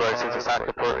 So, but since it's not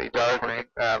completely dark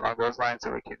along those lines,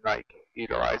 so we can like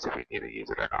utilize if we need to use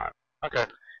it or not. Okay.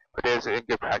 But it is a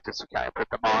good practice to kind of put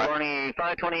them on.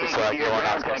 528 So like Goodyear no one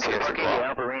else ground, can see taxi to us as parking well. via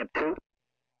Alpha ramp 2.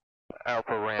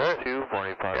 Alpha ramp 2,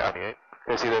 4528.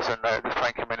 You see this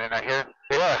plane coming in right here?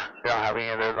 Yeah. They don't have any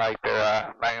of their like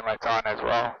their landing lights on as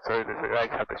well. So they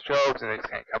like have the strobes and they just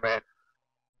can't come in.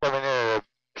 Coming in at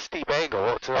a steep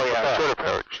angle. Oh yeah, short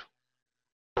approach.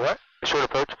 What? A short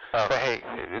approach? Oh. But hey,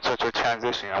 it's such a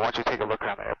transition. I want you to take a look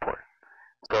around the airport.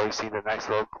 So you see the nice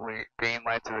little green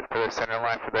lights for the center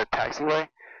line for the taxiway.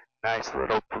 Nice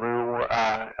little blue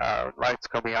lights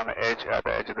going to be on the edge of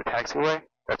the taxiway.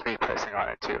 That's me pressing on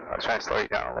it too. I was trying to slow you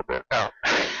down a little bit. Oh.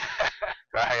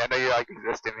 I know you like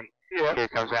existing me. Yeah. Here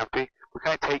comes ramp 3. We're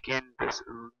kind of taking this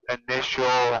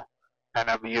initial kind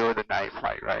of view of the night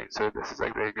flight, right? So this is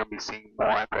like they're going to be seeing more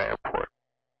at the airport.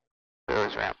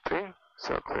 There's ramp 3.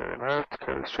 So clear the left,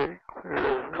 clear the straight,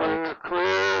 clear.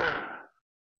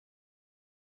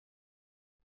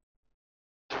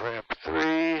 Ramp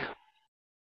 3.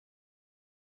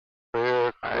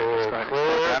 Clear.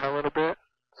 Slow down a little bit.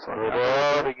 Slow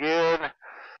down again.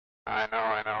 I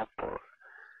know.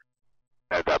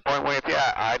 At that point, when if you're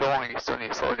idle and you still need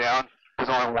to slow down, there's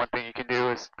only one thing you can do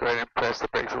is go ahead and press the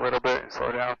brakes a little bit and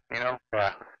slow down, you know?